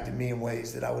they've impacted me in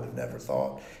ways that I would have never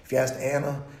thought. If you asked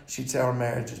Anna, she'd say our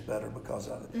marriage is better because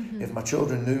of it. If my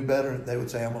children knew better, they would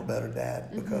say I'm a better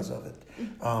dad because of it.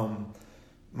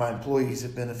 My employees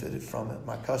have benefited from it.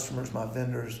 My customers, my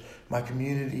vendors, my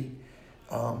community.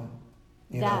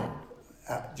 It's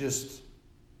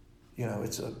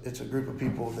a group of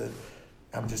people that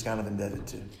I'm just kind of indebted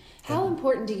to. How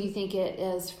important do you think it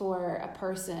is for a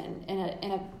person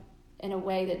in a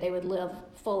way that they would live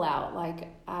full out, like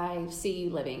I see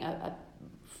you living a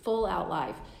full out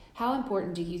life? How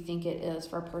important do you think it is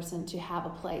for a person to have a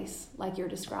place like you're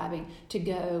describing, to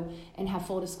go and have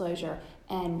full disclosure?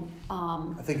 And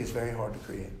I think it's very hard to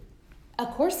create.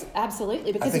 Of course,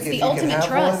 absolutely, because it's the ultimate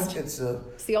trust. It's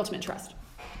the ultimate trust.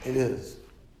 It is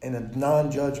in a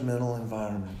non-judgmental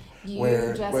environment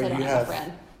where just you hit on have it,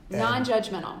 friend.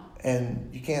 Non-judgmental. And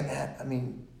you can't have.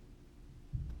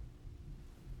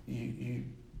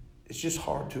 It's just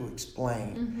hard to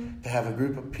explain to have a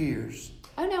group of peers.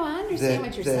 Oh no, I understand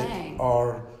what you're saying. That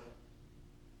are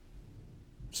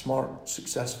smart,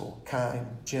 successful, kind,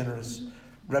 generous,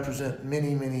 represent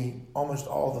many, almost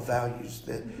all the values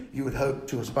that you would hope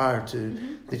to aspire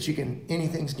to. That you can,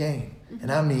 anything's game,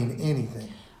 and I mean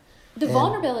anything. The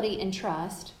vulnerability and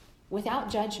trust, without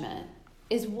judgment,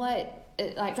 is what,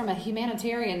 like from a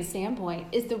humanitarian standpoint,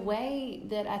 is the way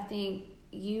that I think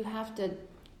you have to.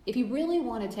 If you really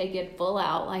want to take it full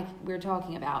out, like we're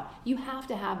talking about, you have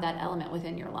to have that element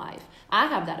within your life. I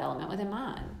have that element within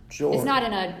mine. Sure. It's not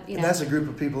in a, And that's a group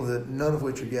of people that none of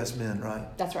which are yes men,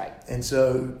 right? That's right. And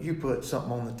so you put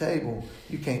something on the table,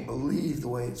 you can't believe the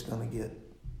way it's going to get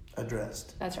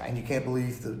addressed. That's right. And you can't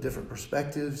believe the different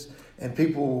perspectives, and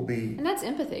people will be. And that's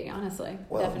empathy, honestly.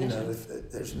 Well, definition.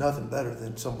 If there's nothing better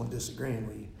than someone disagreeing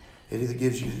with you. It either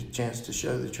gives you the chance to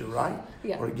show that you're right,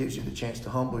 or it gives you the chance to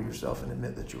humble yourself and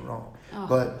admit that you're wrong. Oh.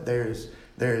 But there's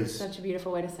such a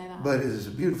beautiful way to say that. But it is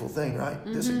a beautiful thing, right?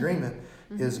 Disagreement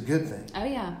is a good thing. Oh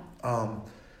yeah.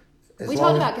 We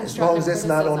talk about constructive criticism. As long as it's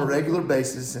not on a regular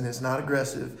basis and it's not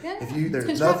aggressive. Yeah,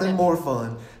 There's nothing more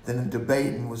fun than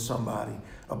debating with somebody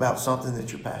about something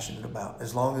that you're passionate about.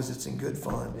 As long as it's in good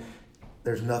fun,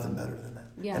 there's nothing better than that.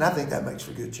 Yeah. And I think that makes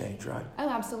for good change, right? Oh,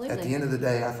 absolutely. At the end of the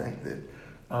day, I think that,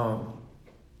 I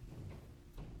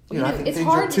think it's things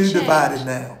hard are to too change. divided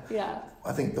now. Yeah.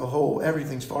 I think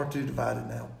everything's far too divided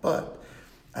now. But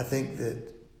I think that,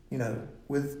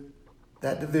 with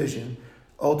that division,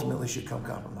 ultimately should come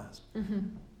compromise.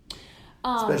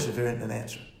 Especially if there isn't an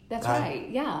answer. That's right.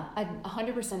 Yeah, I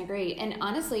 100% agree. And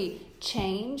honestly,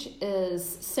 change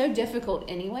is so difficult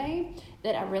anyway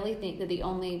that I really think that the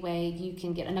only way you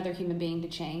can get another human being to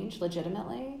change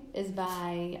legitimately is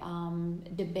by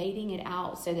debating it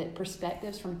out so that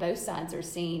perspectives from both sides are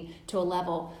seen to a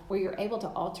level where you're able to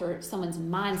alter someone's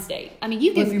mind state. I mean,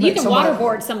 you can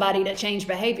waterboard somebody to change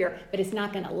behavior, but it's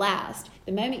not going to last.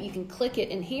 The moment you can click it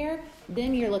in here,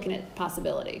 then you're looking at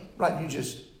possibility. Right.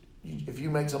 If you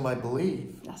make somebody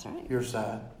believe that's right. your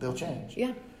side, they'll change.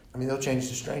 Yeah. I mean, they'll change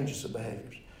the strangest of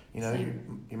behaviors.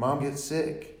 Your mom gets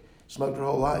sick, smoked her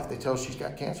whole life. They tell her she's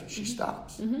got cancer. She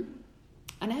stops.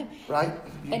 I know. Right?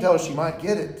 You tell her she might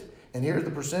get it, and here are the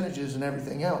percentages and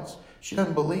everything else. She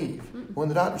doesn't believe. When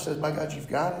the doctor says, "My God, you've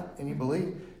got it," and you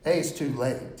believe, it's too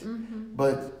late.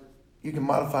 But you can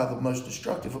modify the most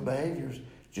destructive of behaviors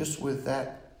just with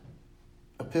that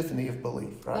epiphany of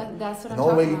belief, right? That's what and I'm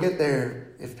the only way talking you about. get there,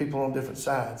 if people are on different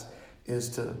sides, is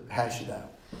to hash it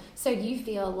out. So do you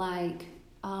feel like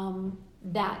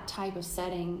that type of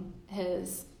setting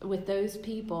with those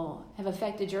people, have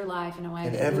affected your life in a way?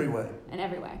 In every way. In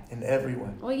every way. In every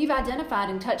way. Well, you've identified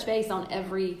and touched base on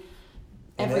every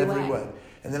way.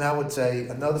 And then I would say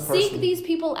another person. Seek these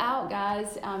people out,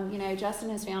 guys.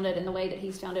 Justin has found it in the way that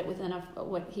he's found it within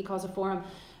what he calls a forum.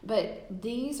 But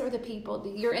these are the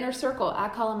people, your inner circle. I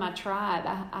call them my tribe.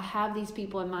 I have these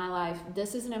people in my life.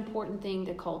 This is an important thing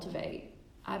to cultivate.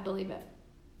 I believe it.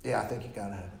 Yeah, I think you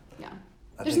gotta have it. Yeah.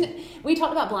 We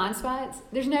talked about blind spots.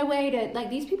 There's no way to,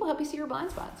 these people help you see your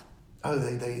blind spots. Oh,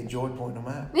 they enjoy pointing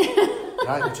them out.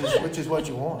 Right? Which is what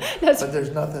you want. But there's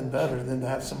nothing better than to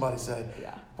have somebody say,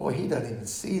 yeah. Boy, he doesn't even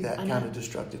see that kind of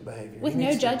destructive behavior. With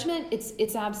no judgment,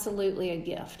 it's absolutely a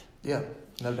gift. Yeah,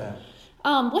 no doubt.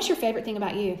 What's your favorite thing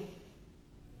about you?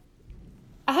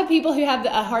 I have people who have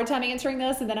a hard time answering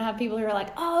this, and then I have people who are like,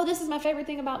 "Oh, this is my favorite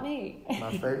thing about me."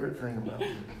 My favorite thing about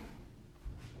me.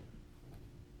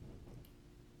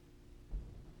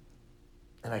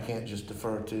 And I can't just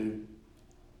defer to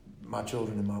my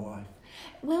children and my wife.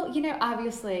 Well,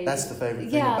 obviously. That's the favorite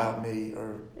thing about me,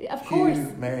 or of course.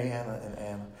 Hugh, Mariana, and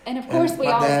Anna. And of course, we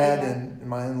my all. My dad and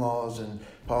my in-laws and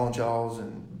Paul and Charles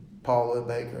and Paula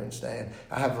Baker and Stan.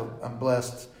 I'm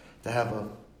blessed to have a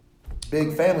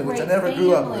big family, which I never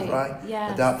grew up with, right?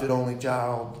 Yes. Adopted only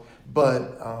child.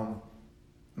 But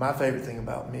my favorite thing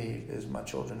about me is my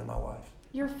children and my wife.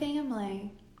 Your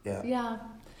family. Yeah. Yeah.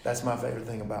 That's my favorite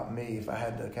thing about me. If I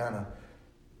had to kind of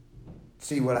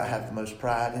see what I have the most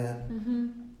pride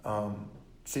in,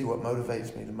 see what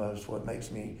motivates me the most, what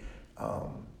makes me...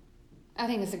 I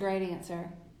think it's a great answer.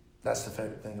 That's the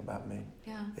favorite thing about me.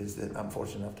 Yeah. Is that I'm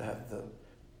fortunate enough to have the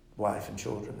wife and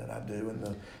children that I do, and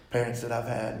the parents that I've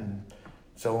had, and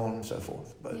so on and so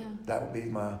forth. But that would be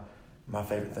my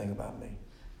favorite thing about me.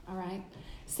 All right.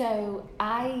 So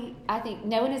I think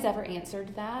no one has ever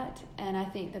answered that, and I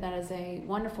think that is a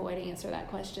wonderful way to answer that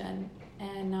question.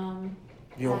 And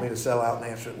you want me to sell out and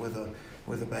answer it with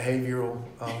a behavioral?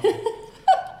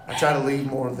 I try to leave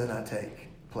more than I take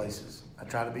places. I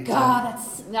try to be.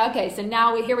 That's okay. So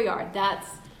now here we are.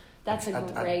 That's a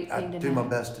great thing to know. I do my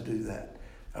best to do that.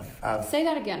 Say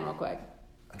that again real quick.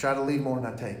 I try to leave more than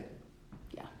I take.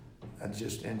 Yeah.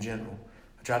 Just in general,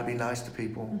 I try to be nice to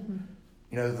people.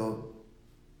 The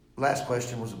last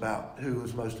question was about who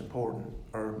was most important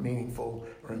or meaningful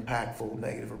or impactful,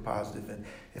 negative or positive. And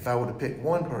if I would have picked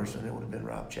one person, it would have been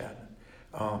Rob Chapman.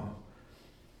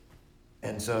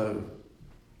 And so,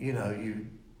 you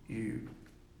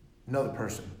another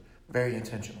person, very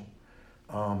intentional.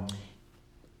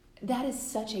 That is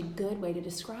such a good way to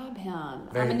describe him.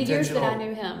 Very in the years that I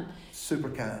knew him. Super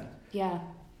kind. Yeah.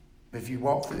 If you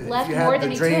walk through, Left if you more had than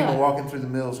the he dream took. of walking through the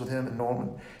mills with him and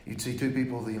Norman, you'd see two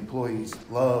people, the employees,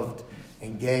 loved,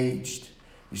 engaged.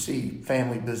 You see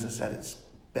family business at its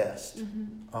best.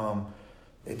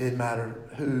 It didn't matter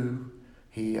who.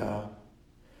 He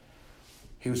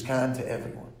was kind to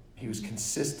everyone. He was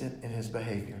consistent in his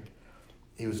behavior.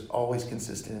 He was always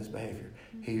consistent in his behavior.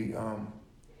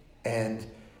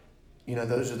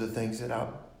 Those are the things that I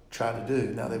try to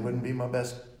do. Now, they wouldn't be my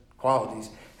best qualities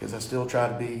because I still try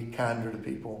to be kinder to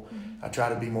people. I try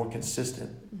to be more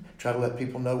consistent. Try to let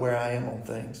people know where I am on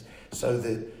things so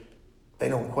that they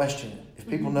don't question it. If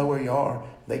people know where you are,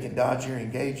 they can dodge you or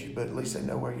engage you, but at least they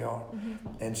know where you are.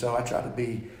 And so I try to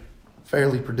be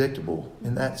fairly predictable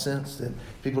in that sense, that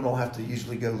people don't have to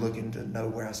usually go looking to know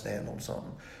where I stand on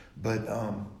something. But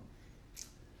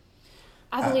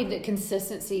I believe that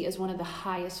consistency is one of the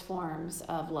highest forms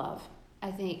of love.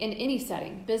 I think in any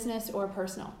setting, business or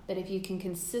personal, that if you can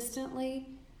consistently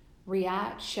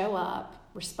react, show up,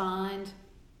 respond,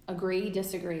 agree,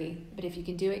 disagree, but if you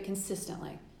can do it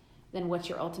consistently, then what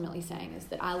you're ultimately saying is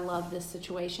that I love this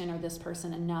situation or this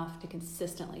person enough to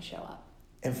consistently show up.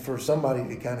 And for somebody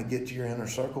to kind of get to your inner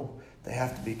circle, they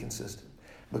have to be consistent,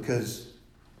 because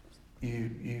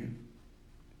you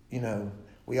know,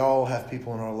 we all have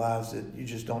people in our lives that you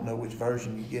just don't know which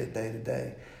version you get day to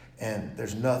day, and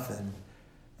there's nothing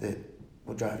that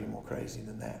will drive you more crazy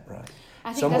than that, right?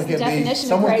 I think that's the definition of crazy.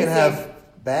 Someone can have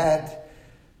bad.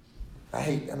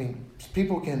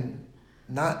 People can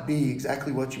not be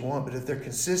exactly what you want, but if they're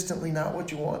consistently not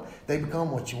what you want, they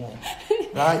become what you want,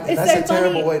 right? And that's a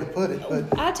terrible way to put it.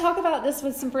 But I talk about this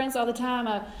with some friends all the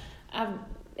time.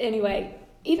 Anyway,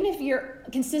 even if you're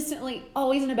consistently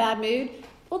always in a bad mood,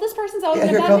 well, this person's always in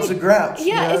a bad mood. Here comes the grouch.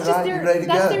 Yeah, it's just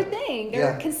that's their thing.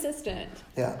 They're consistent.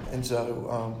 Yeah, and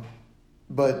so,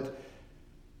 but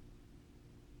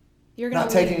you're not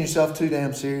taking yourself too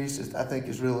damn serious, I think,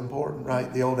 is real important,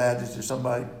 right? The old adage, there's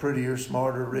somebody prettier,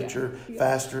 smarter, richer,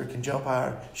 faster, can jump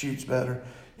higher, shoots better.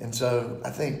 And so I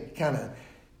think kind of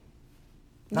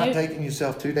not taking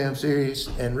yourself too damn serious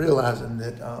and realizing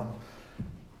that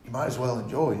you might as well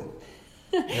enjoy it.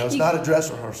 You know, it's not a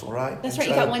dress rehearsal, right? That's and right.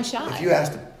 So you got one shot. If you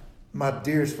asked my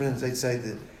dearest friends, they'd say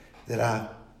that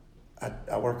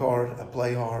I work hard, I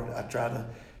play hard, I try to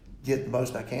get the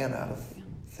most I can out of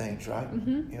things, right?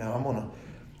 You know, I'm gonna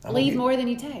leave more than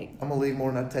you take. I'm gonna leave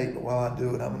more than I take, but while I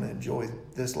do it, I'm gonna enjoy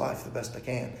this life the best I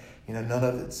can. You know, none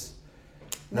of it's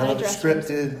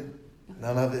scripted.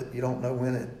 None of it. You don't know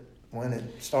when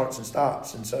it starts and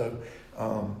stops, and so.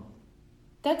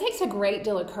 That takes a great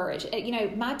deal of courage. You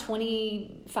know, my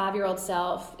 25-year-old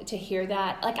self, to hear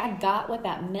that, like, I got what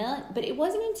that meant, but it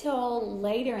wasn't until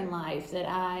later in life that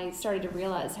I started to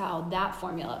realize how that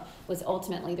formula was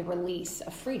ultimately the release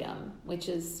of freedom, which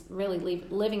is really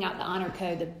living out the honor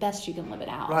code the best you can live it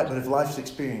out. Right, but if life's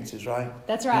experiences, right?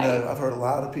 That's right. You know, I've heard a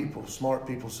lot of people, smart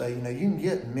people say, you know, you can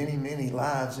get many, many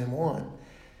lives in one,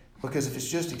 because if it's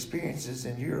just experiences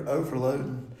and you're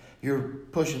overloading, you're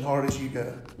pushing hard as you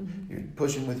go. You're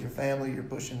pushing with your family, you're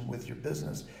pushing with your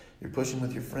business, you're pushing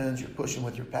with your friends, you're pushing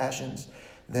with your passions,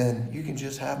 then you can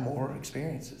just have more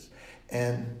experiences.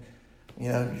 And, you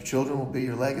know, your children will be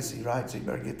your legacy, right? So you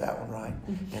better get that one right.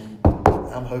 And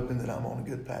I'm hoping that I'm on a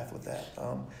good path with that.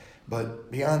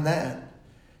 But beyond that,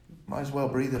 might as well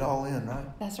breathe it all in,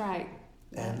 right? That's right.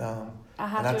 And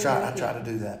I try to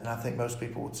do that. And I think most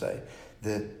people would say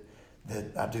that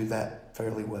I do that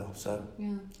fairly well. So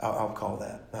I'll call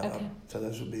that. Okay. So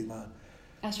those would be my...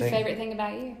 That's your favorite thing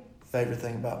about you? Favorite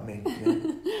thing about me, yeah.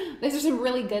 Those are some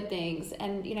really good things.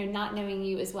 And, you know, not knowing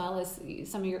you as well as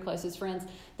some of your closest friends,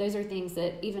 those are things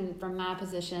that even from my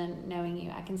position, knowing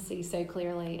you, I can see so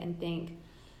clearly and think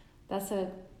that's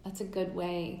a good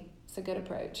way. It's a good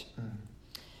approach.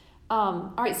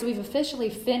 All right, so we've officially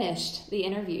finished the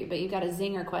interview, but you've got a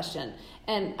zinger question.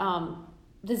 And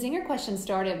the zinger question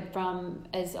started from,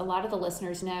 as a lot of the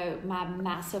listeners know, my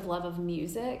massive love of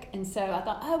music. And so I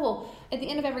thought, at the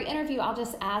end of every interview, I'll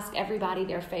just ask everybody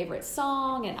their favorite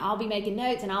song, and I'll be making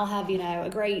notes, and I'll have, you know, a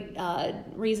great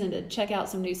reason to check out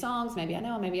some new songs. Maybe I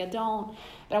know, maybe I don't.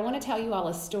 But I want to tell you all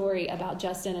a story about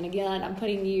Justin. And again, I'm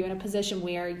putting you in a position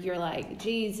where you're like,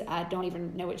 geez, I don't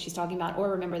even know what she's talking about or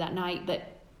remember that night.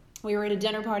 But we were at a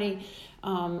dinner party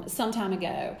some time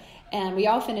ago, and we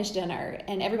all finished dinner,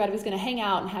 and everybody was going to hang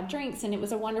out and have drinks, and it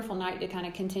was a wonderful night to kind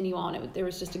of continue on. There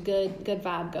was just a good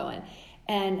vibe going.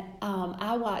 And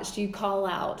I watched you call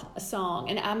out a song,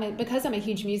 and because I'm a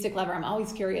huge music lover, I'm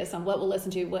always curious on what we'll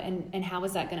listen to and how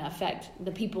is that going to affect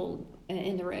the people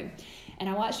in the room. And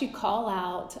I watched you call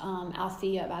out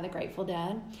Althea by the Grateful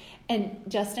Dead. And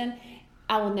Justin,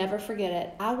 I will never forget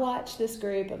it. I watched this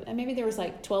group of, and maybe there was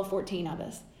like 12, 14 of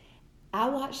us. I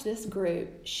watched this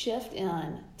group shift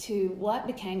in to what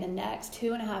became the next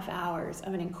 2.5 hours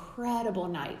of an incredible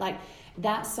night. Like,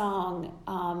 that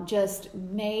song just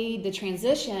made the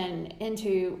transition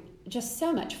into just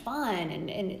so much fun.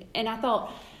 And I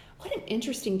thought, what an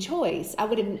interesting choice.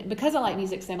 Because I like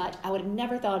music so much, I would have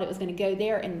never thought it was going to go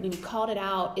there. And when you called it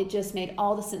out, it just made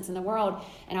all the sense in the world.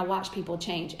 And I watched people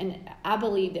change. And I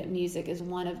believe that music is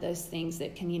one of those things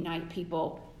that can unite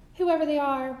people. Whoever they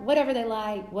are, whatever they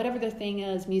like, whatever their thing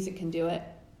is, music can do it.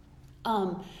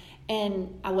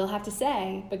 And I will have to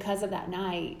say, because of that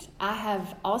night, I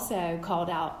have also called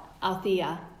out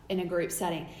Althea in a group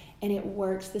setting, and it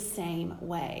works the same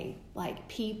way. Like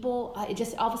people, it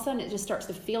just all of a sudden it just starts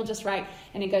to feel just right,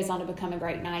 and it goes on to become a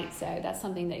great night. So that's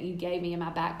something that you gave me in my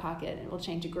back pocket, and it will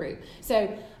change a group. So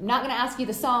I'm not going to ask you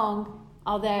the song,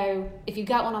 although if you've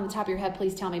got one on the top of your head,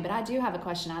 please tell me. But I do have a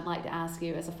question I'd like to ask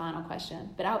you as a final question.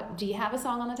 But do you have a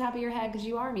song on the top of your head? Because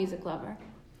you are a music lover.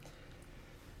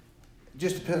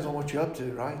 Just depends on what you're up to,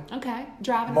 right? Okay,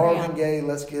 driving Marvin around. Gaye,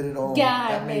 Let's Get It On. Yeah,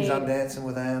 that means me. I'm dancing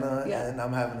with Anna, Yeah. and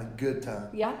I'm having a good time.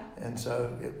 Yeah. And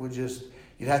so it would just,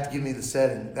 you'd have to give me the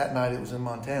setting. That night it was in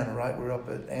Montana, right? We're up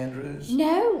at Andrews.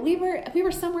 No, we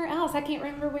were somewhere else. I can't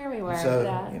remember where we were. So,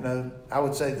 I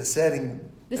would say the setting.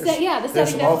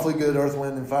 There's some awfully good Earth,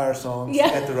 Wind, and Fire songs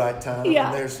at the right time. Yeah.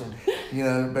 And there's some,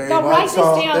 Barry Don't White write this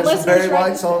songs. down. There's some Barry Listeners, write White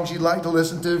this songs you'd like to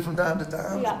listen to from time to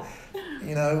time.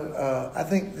 Yeah. I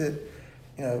think that,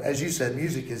 as you said,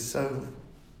 music is so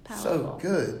Powerful.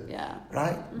 good. Yeah.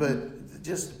 Right? Mm-hmm. But it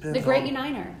just depends. The great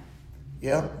uniter.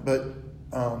 Yeah, but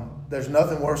there's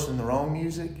nothing worse than the wrong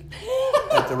music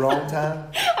at the wrong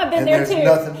time. I've been and there there's too.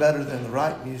 nothing better than the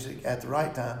right music at the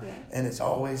right time. Yeah. And it's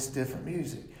always different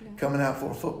music. Coming out for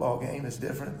a football game is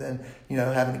different than,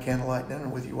 having a candlelight dinner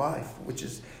with your wife,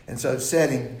 and so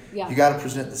setting, you got to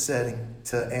present the setting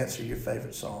to answer your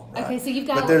favorite song. Right? Okay, so you've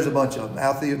got. But there's a bunch of them.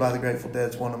 Althea by the Grateful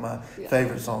Dead is one of my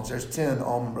favorite songs. There's 10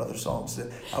 Allman Brothers songs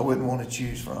that I wouldn't want to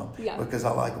choose from because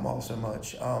I like them all so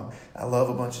much. I love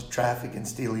a bunch of Traffic and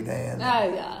Steely Dan.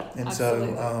 Oh, yeah. And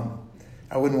absolutely. so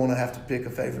I wouldn't want to have to pick a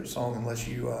favorite song unless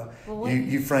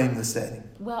you frame the setting.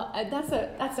 Well,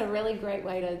 that's a really great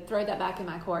way to throw that back in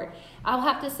my court. I'll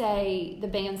have to say the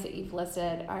bands that you've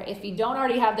listed are, if you don't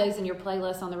already have those in your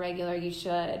playlist on the regular, you should.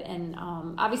 And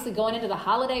obviously going into the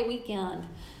holiday weekend,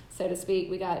 so to speak,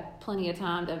 we got plenty of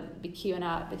time to be queuing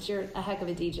up. But you're a heck of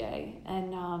a DJ,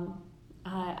 and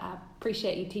I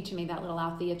appreciate you teaching me that little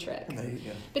Althea trick. There you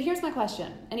go. But here's my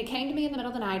question, and it came to me in the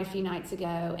middle of the night a few nights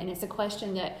ago, and it's a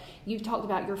question that you've talked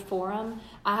about your forum.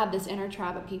 I have this inner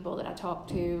tribe of people that I talk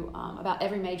to about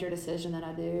every major decision that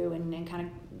I do, and kind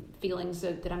of feelings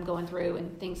that I'm going through,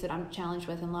 and things that I'm challenged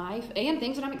with in life, and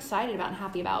things that I'm excited about and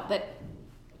happy about. But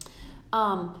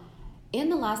in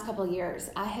the last couple of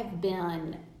years, I have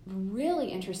been really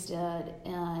interested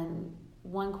in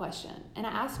one question, and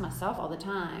I ask myself all the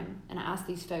time, and I ask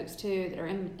these folks too that are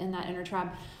in that inner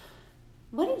tribe,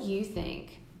 what do you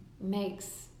think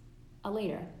makes a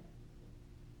leader?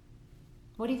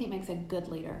 What do you think makes a good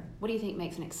leader? What do you think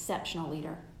makes an exceptional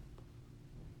leader?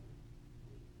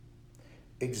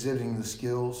 Exhibiting the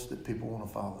skills that people want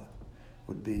to follow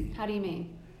would be. How do you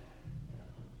mean?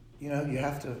 You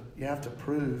have to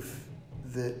prove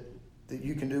that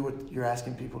you can do what you're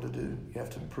asking people to do. You have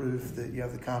to prove that you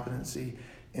have the competency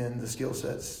in the skill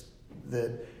sets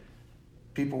that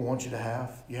people want you to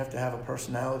have. You have to have a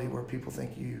personality where people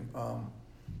think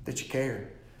that you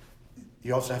care.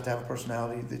 You also have to have a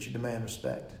personality that you demand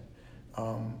respect.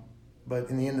 But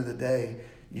in the end of the day,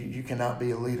 you cannot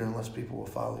be a leader unless people will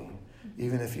follow you.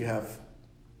 Even if you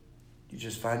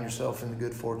just find yourself in the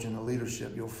good fortune of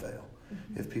leadership, you'll fail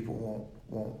if people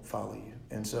won't follow you.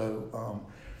 And so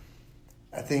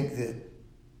I think that,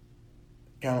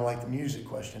 kind of like the music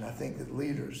question, I think that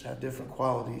leaders have different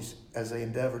qualities as they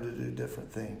endeavor to do different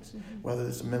things. Whether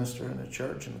it's a minister in a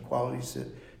church and the qualities that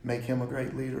make him a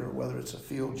great leader, or whether it's a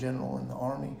field general in the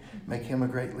Army, make him a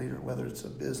great leader, whether it's a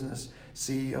business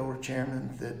CEO or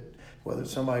chairman, whether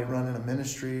it's somebody running a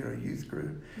ministry or a youth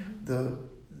group, But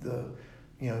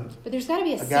there's got to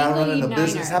be a guy running a uniter.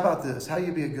 business. How about this? How do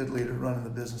you be a good leader running the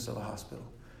business of a hospital?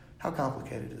 How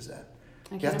complicated is that?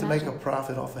 You have to make a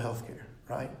profit off of healthcare,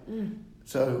 right?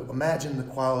 So imagine the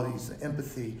qualities, the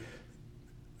empathy,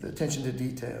 the attention to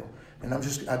detail. And I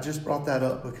just brought that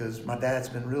up because my dad's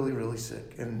been really, really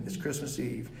sick, and it's Christmas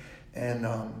Eve, and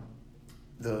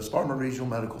the Spartanburg Regional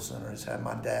Medical Center has had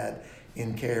my dad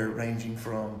in care, ranging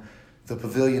from the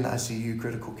Pavilion ICU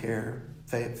critical care,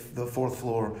 the 4th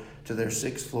floor, to their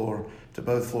 6th floor, to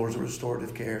both floors of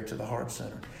restorative care, to the Heart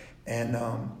Center. And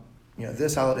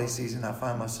this holiday season, I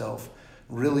find myself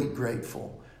really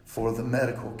grateful for the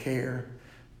medical care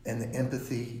and the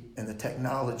empathy and the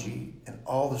technology and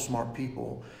all the smart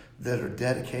people that are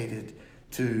dedicated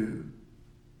to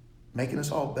making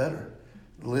us all better,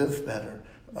 live better.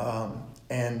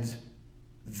 And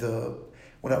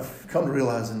what I've come to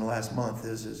realize in the last month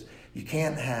is you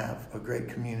can't have a great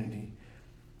community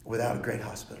without a great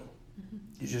hospital.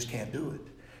 You just can't do it.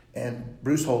 And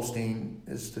Bruce Holstein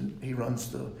he runs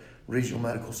the Regional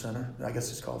Medical Center. I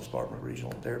guess it's called Spartanburg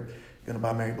Regional. They're going to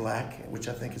buy Mary Black, which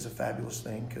I think is a fabulous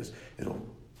thing because it'll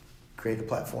create a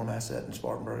platform asset in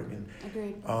Spartanburg. And,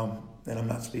 Agreed. And I'm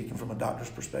not speaking from a doctor's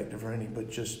perspective or any, but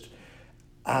just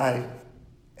I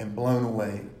am blown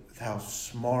away with how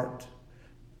smart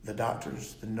the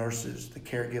doctors, the nurses, the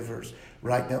caregivers,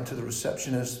 right down to the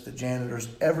receptionists, the janitors,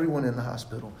 everyone in the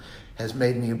hospital has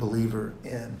made me a believer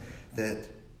in that.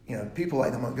 You know, people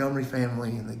like the Montgomery family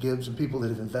and the Gibbs and people that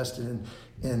have invested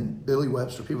in Billy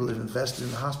Webster, people that have invested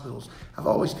in the hospitals, I've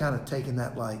always kind of taken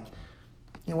that like,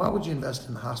 you know, why would you invest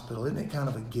in the hospital? Isn't it kind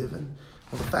of a given?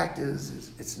 Well, the fact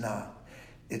is it's not.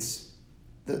 It's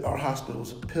that our hospital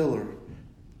is a pillar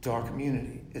to our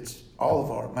community. It's all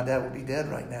of my dad would be dead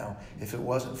right now if it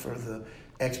wasn't for the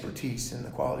expertise and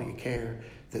the quality of care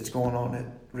that's going on at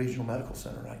Regional Medical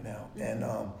Center right now. And,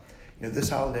 you know, this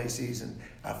holiday season,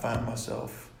 I find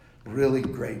myself really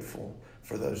grateful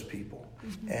for those people.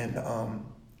 Mm-hmm. And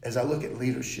as I look at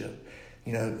leadership,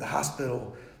 you know, the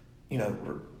hospital, you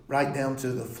know, right down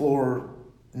to the floor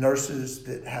nurses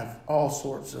that have all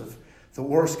sorts of the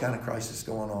worst kind of crisis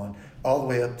going on, all the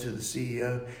way up to the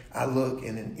CEO. I look,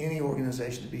 and in any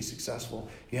organization to be successful,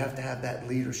 you have to have that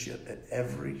leadership at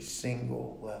every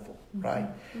single level, mm-hmm. right?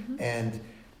 Mm-hmm. And,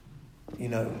 you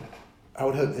know, I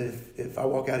would hope that if I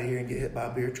walk out of here and get hit by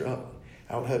a beer truck,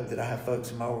 I would hope that I have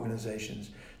folks in my organizations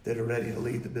that are ready to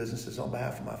lead the businesses on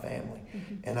behalf of my family.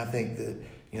 Mm-hmm. And I think that,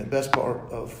 you know, the best part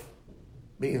of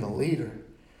being a leader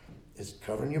is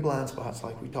covering your blind spots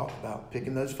like we talked about,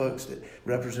 picking those folks that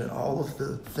represent all of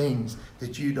the things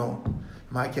that you don't. In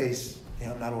my case, you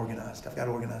know, I'm not organized. I've got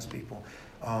organized people.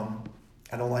 I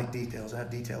don't like details. I have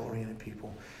detail-oriented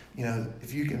people. You know,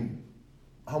 if you can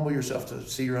humble yourself to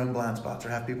see your own blind spots or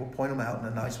have people point them out in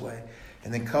a nice way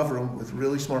and then cover them with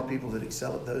really smart people that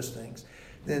excel at those things,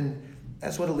 then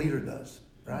that's what a leader does,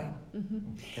 right?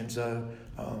 Mm-hmm. And so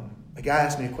a guy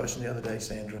asked me a question the other day,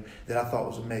 Sandra, that I thought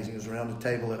was amazing. He was around the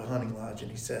table at a hunting lodge, and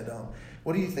he said,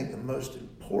 what do you think the most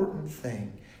important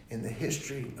thing in the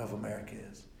history of America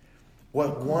is?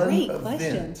 What one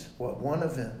event?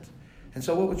 And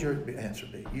so what would your answer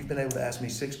be? You've been able to ask me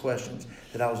 6 questions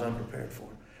that I was unprepared for,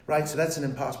 right? So that's an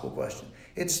impossible question.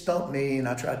 It stumped me, and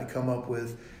I tried to come up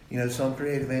with, you know, some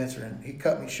creative answer, and he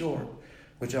cut me short,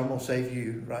 which I'm going to save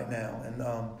you right now. And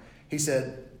he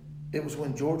said it was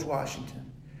when George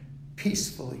Washington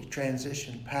peacefully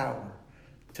transitioned power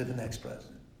to the next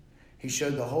president. He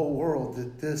showed the whole world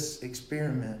that this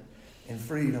experiment in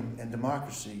freedom and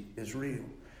democracy is real.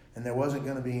 And there wasn't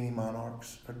going to be any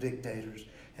monarchs or dictators.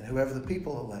 And whoever the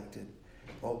people elected,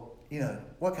 well, you know,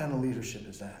 what kind of leadership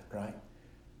is that, right?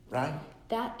 Right?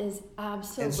 That is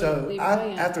absolutely And so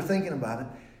brilliant. After thinking about it,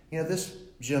 you know, this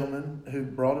gentleman who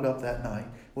brought it up that night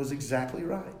was exactly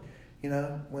right. You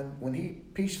know, when he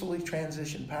peacefully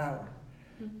transitioned power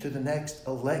mm-hmm. to the next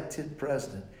elected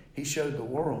president, he showed the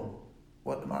world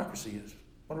what democracy is,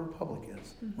 what a republic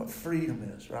is, mm-hmm. what freedom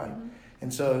is, right? Mm-hmm.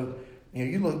 And so, you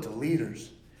know, you look to leaders,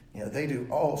 you know, they do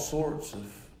all sorts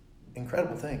of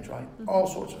incredible things, right? Mm-hmm. All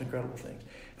sorts of incredible things.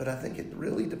 But I think it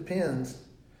really depends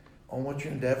on what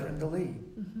you're endeavoring to lead.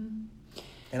 Mm-hmm.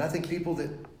 And I think people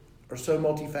that are so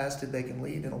multifaceted they can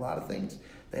lead in a lot of things,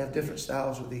 they have different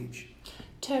styles with each.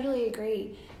 Totally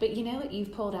agree. But you know what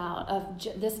you've pulled out of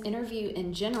this interview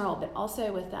in general, but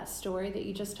also with that story that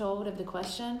you just told of the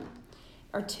question,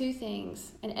 are 2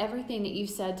 things. And everything that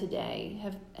you've said today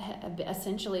have been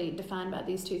essentially defined by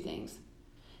these 2 things.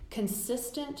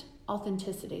 Consistent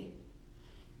authenticity.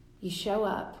 You show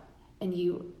up and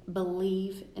you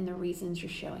believe in the reasons you're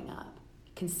showing up.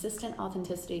 Consistent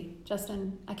authenticity.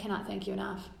 Justin, I cannot thank you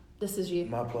enough. This is you.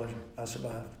 My pleasure. I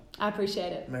survived. I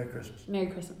appreciate it. Merry Christmas. Merry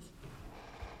Christmas.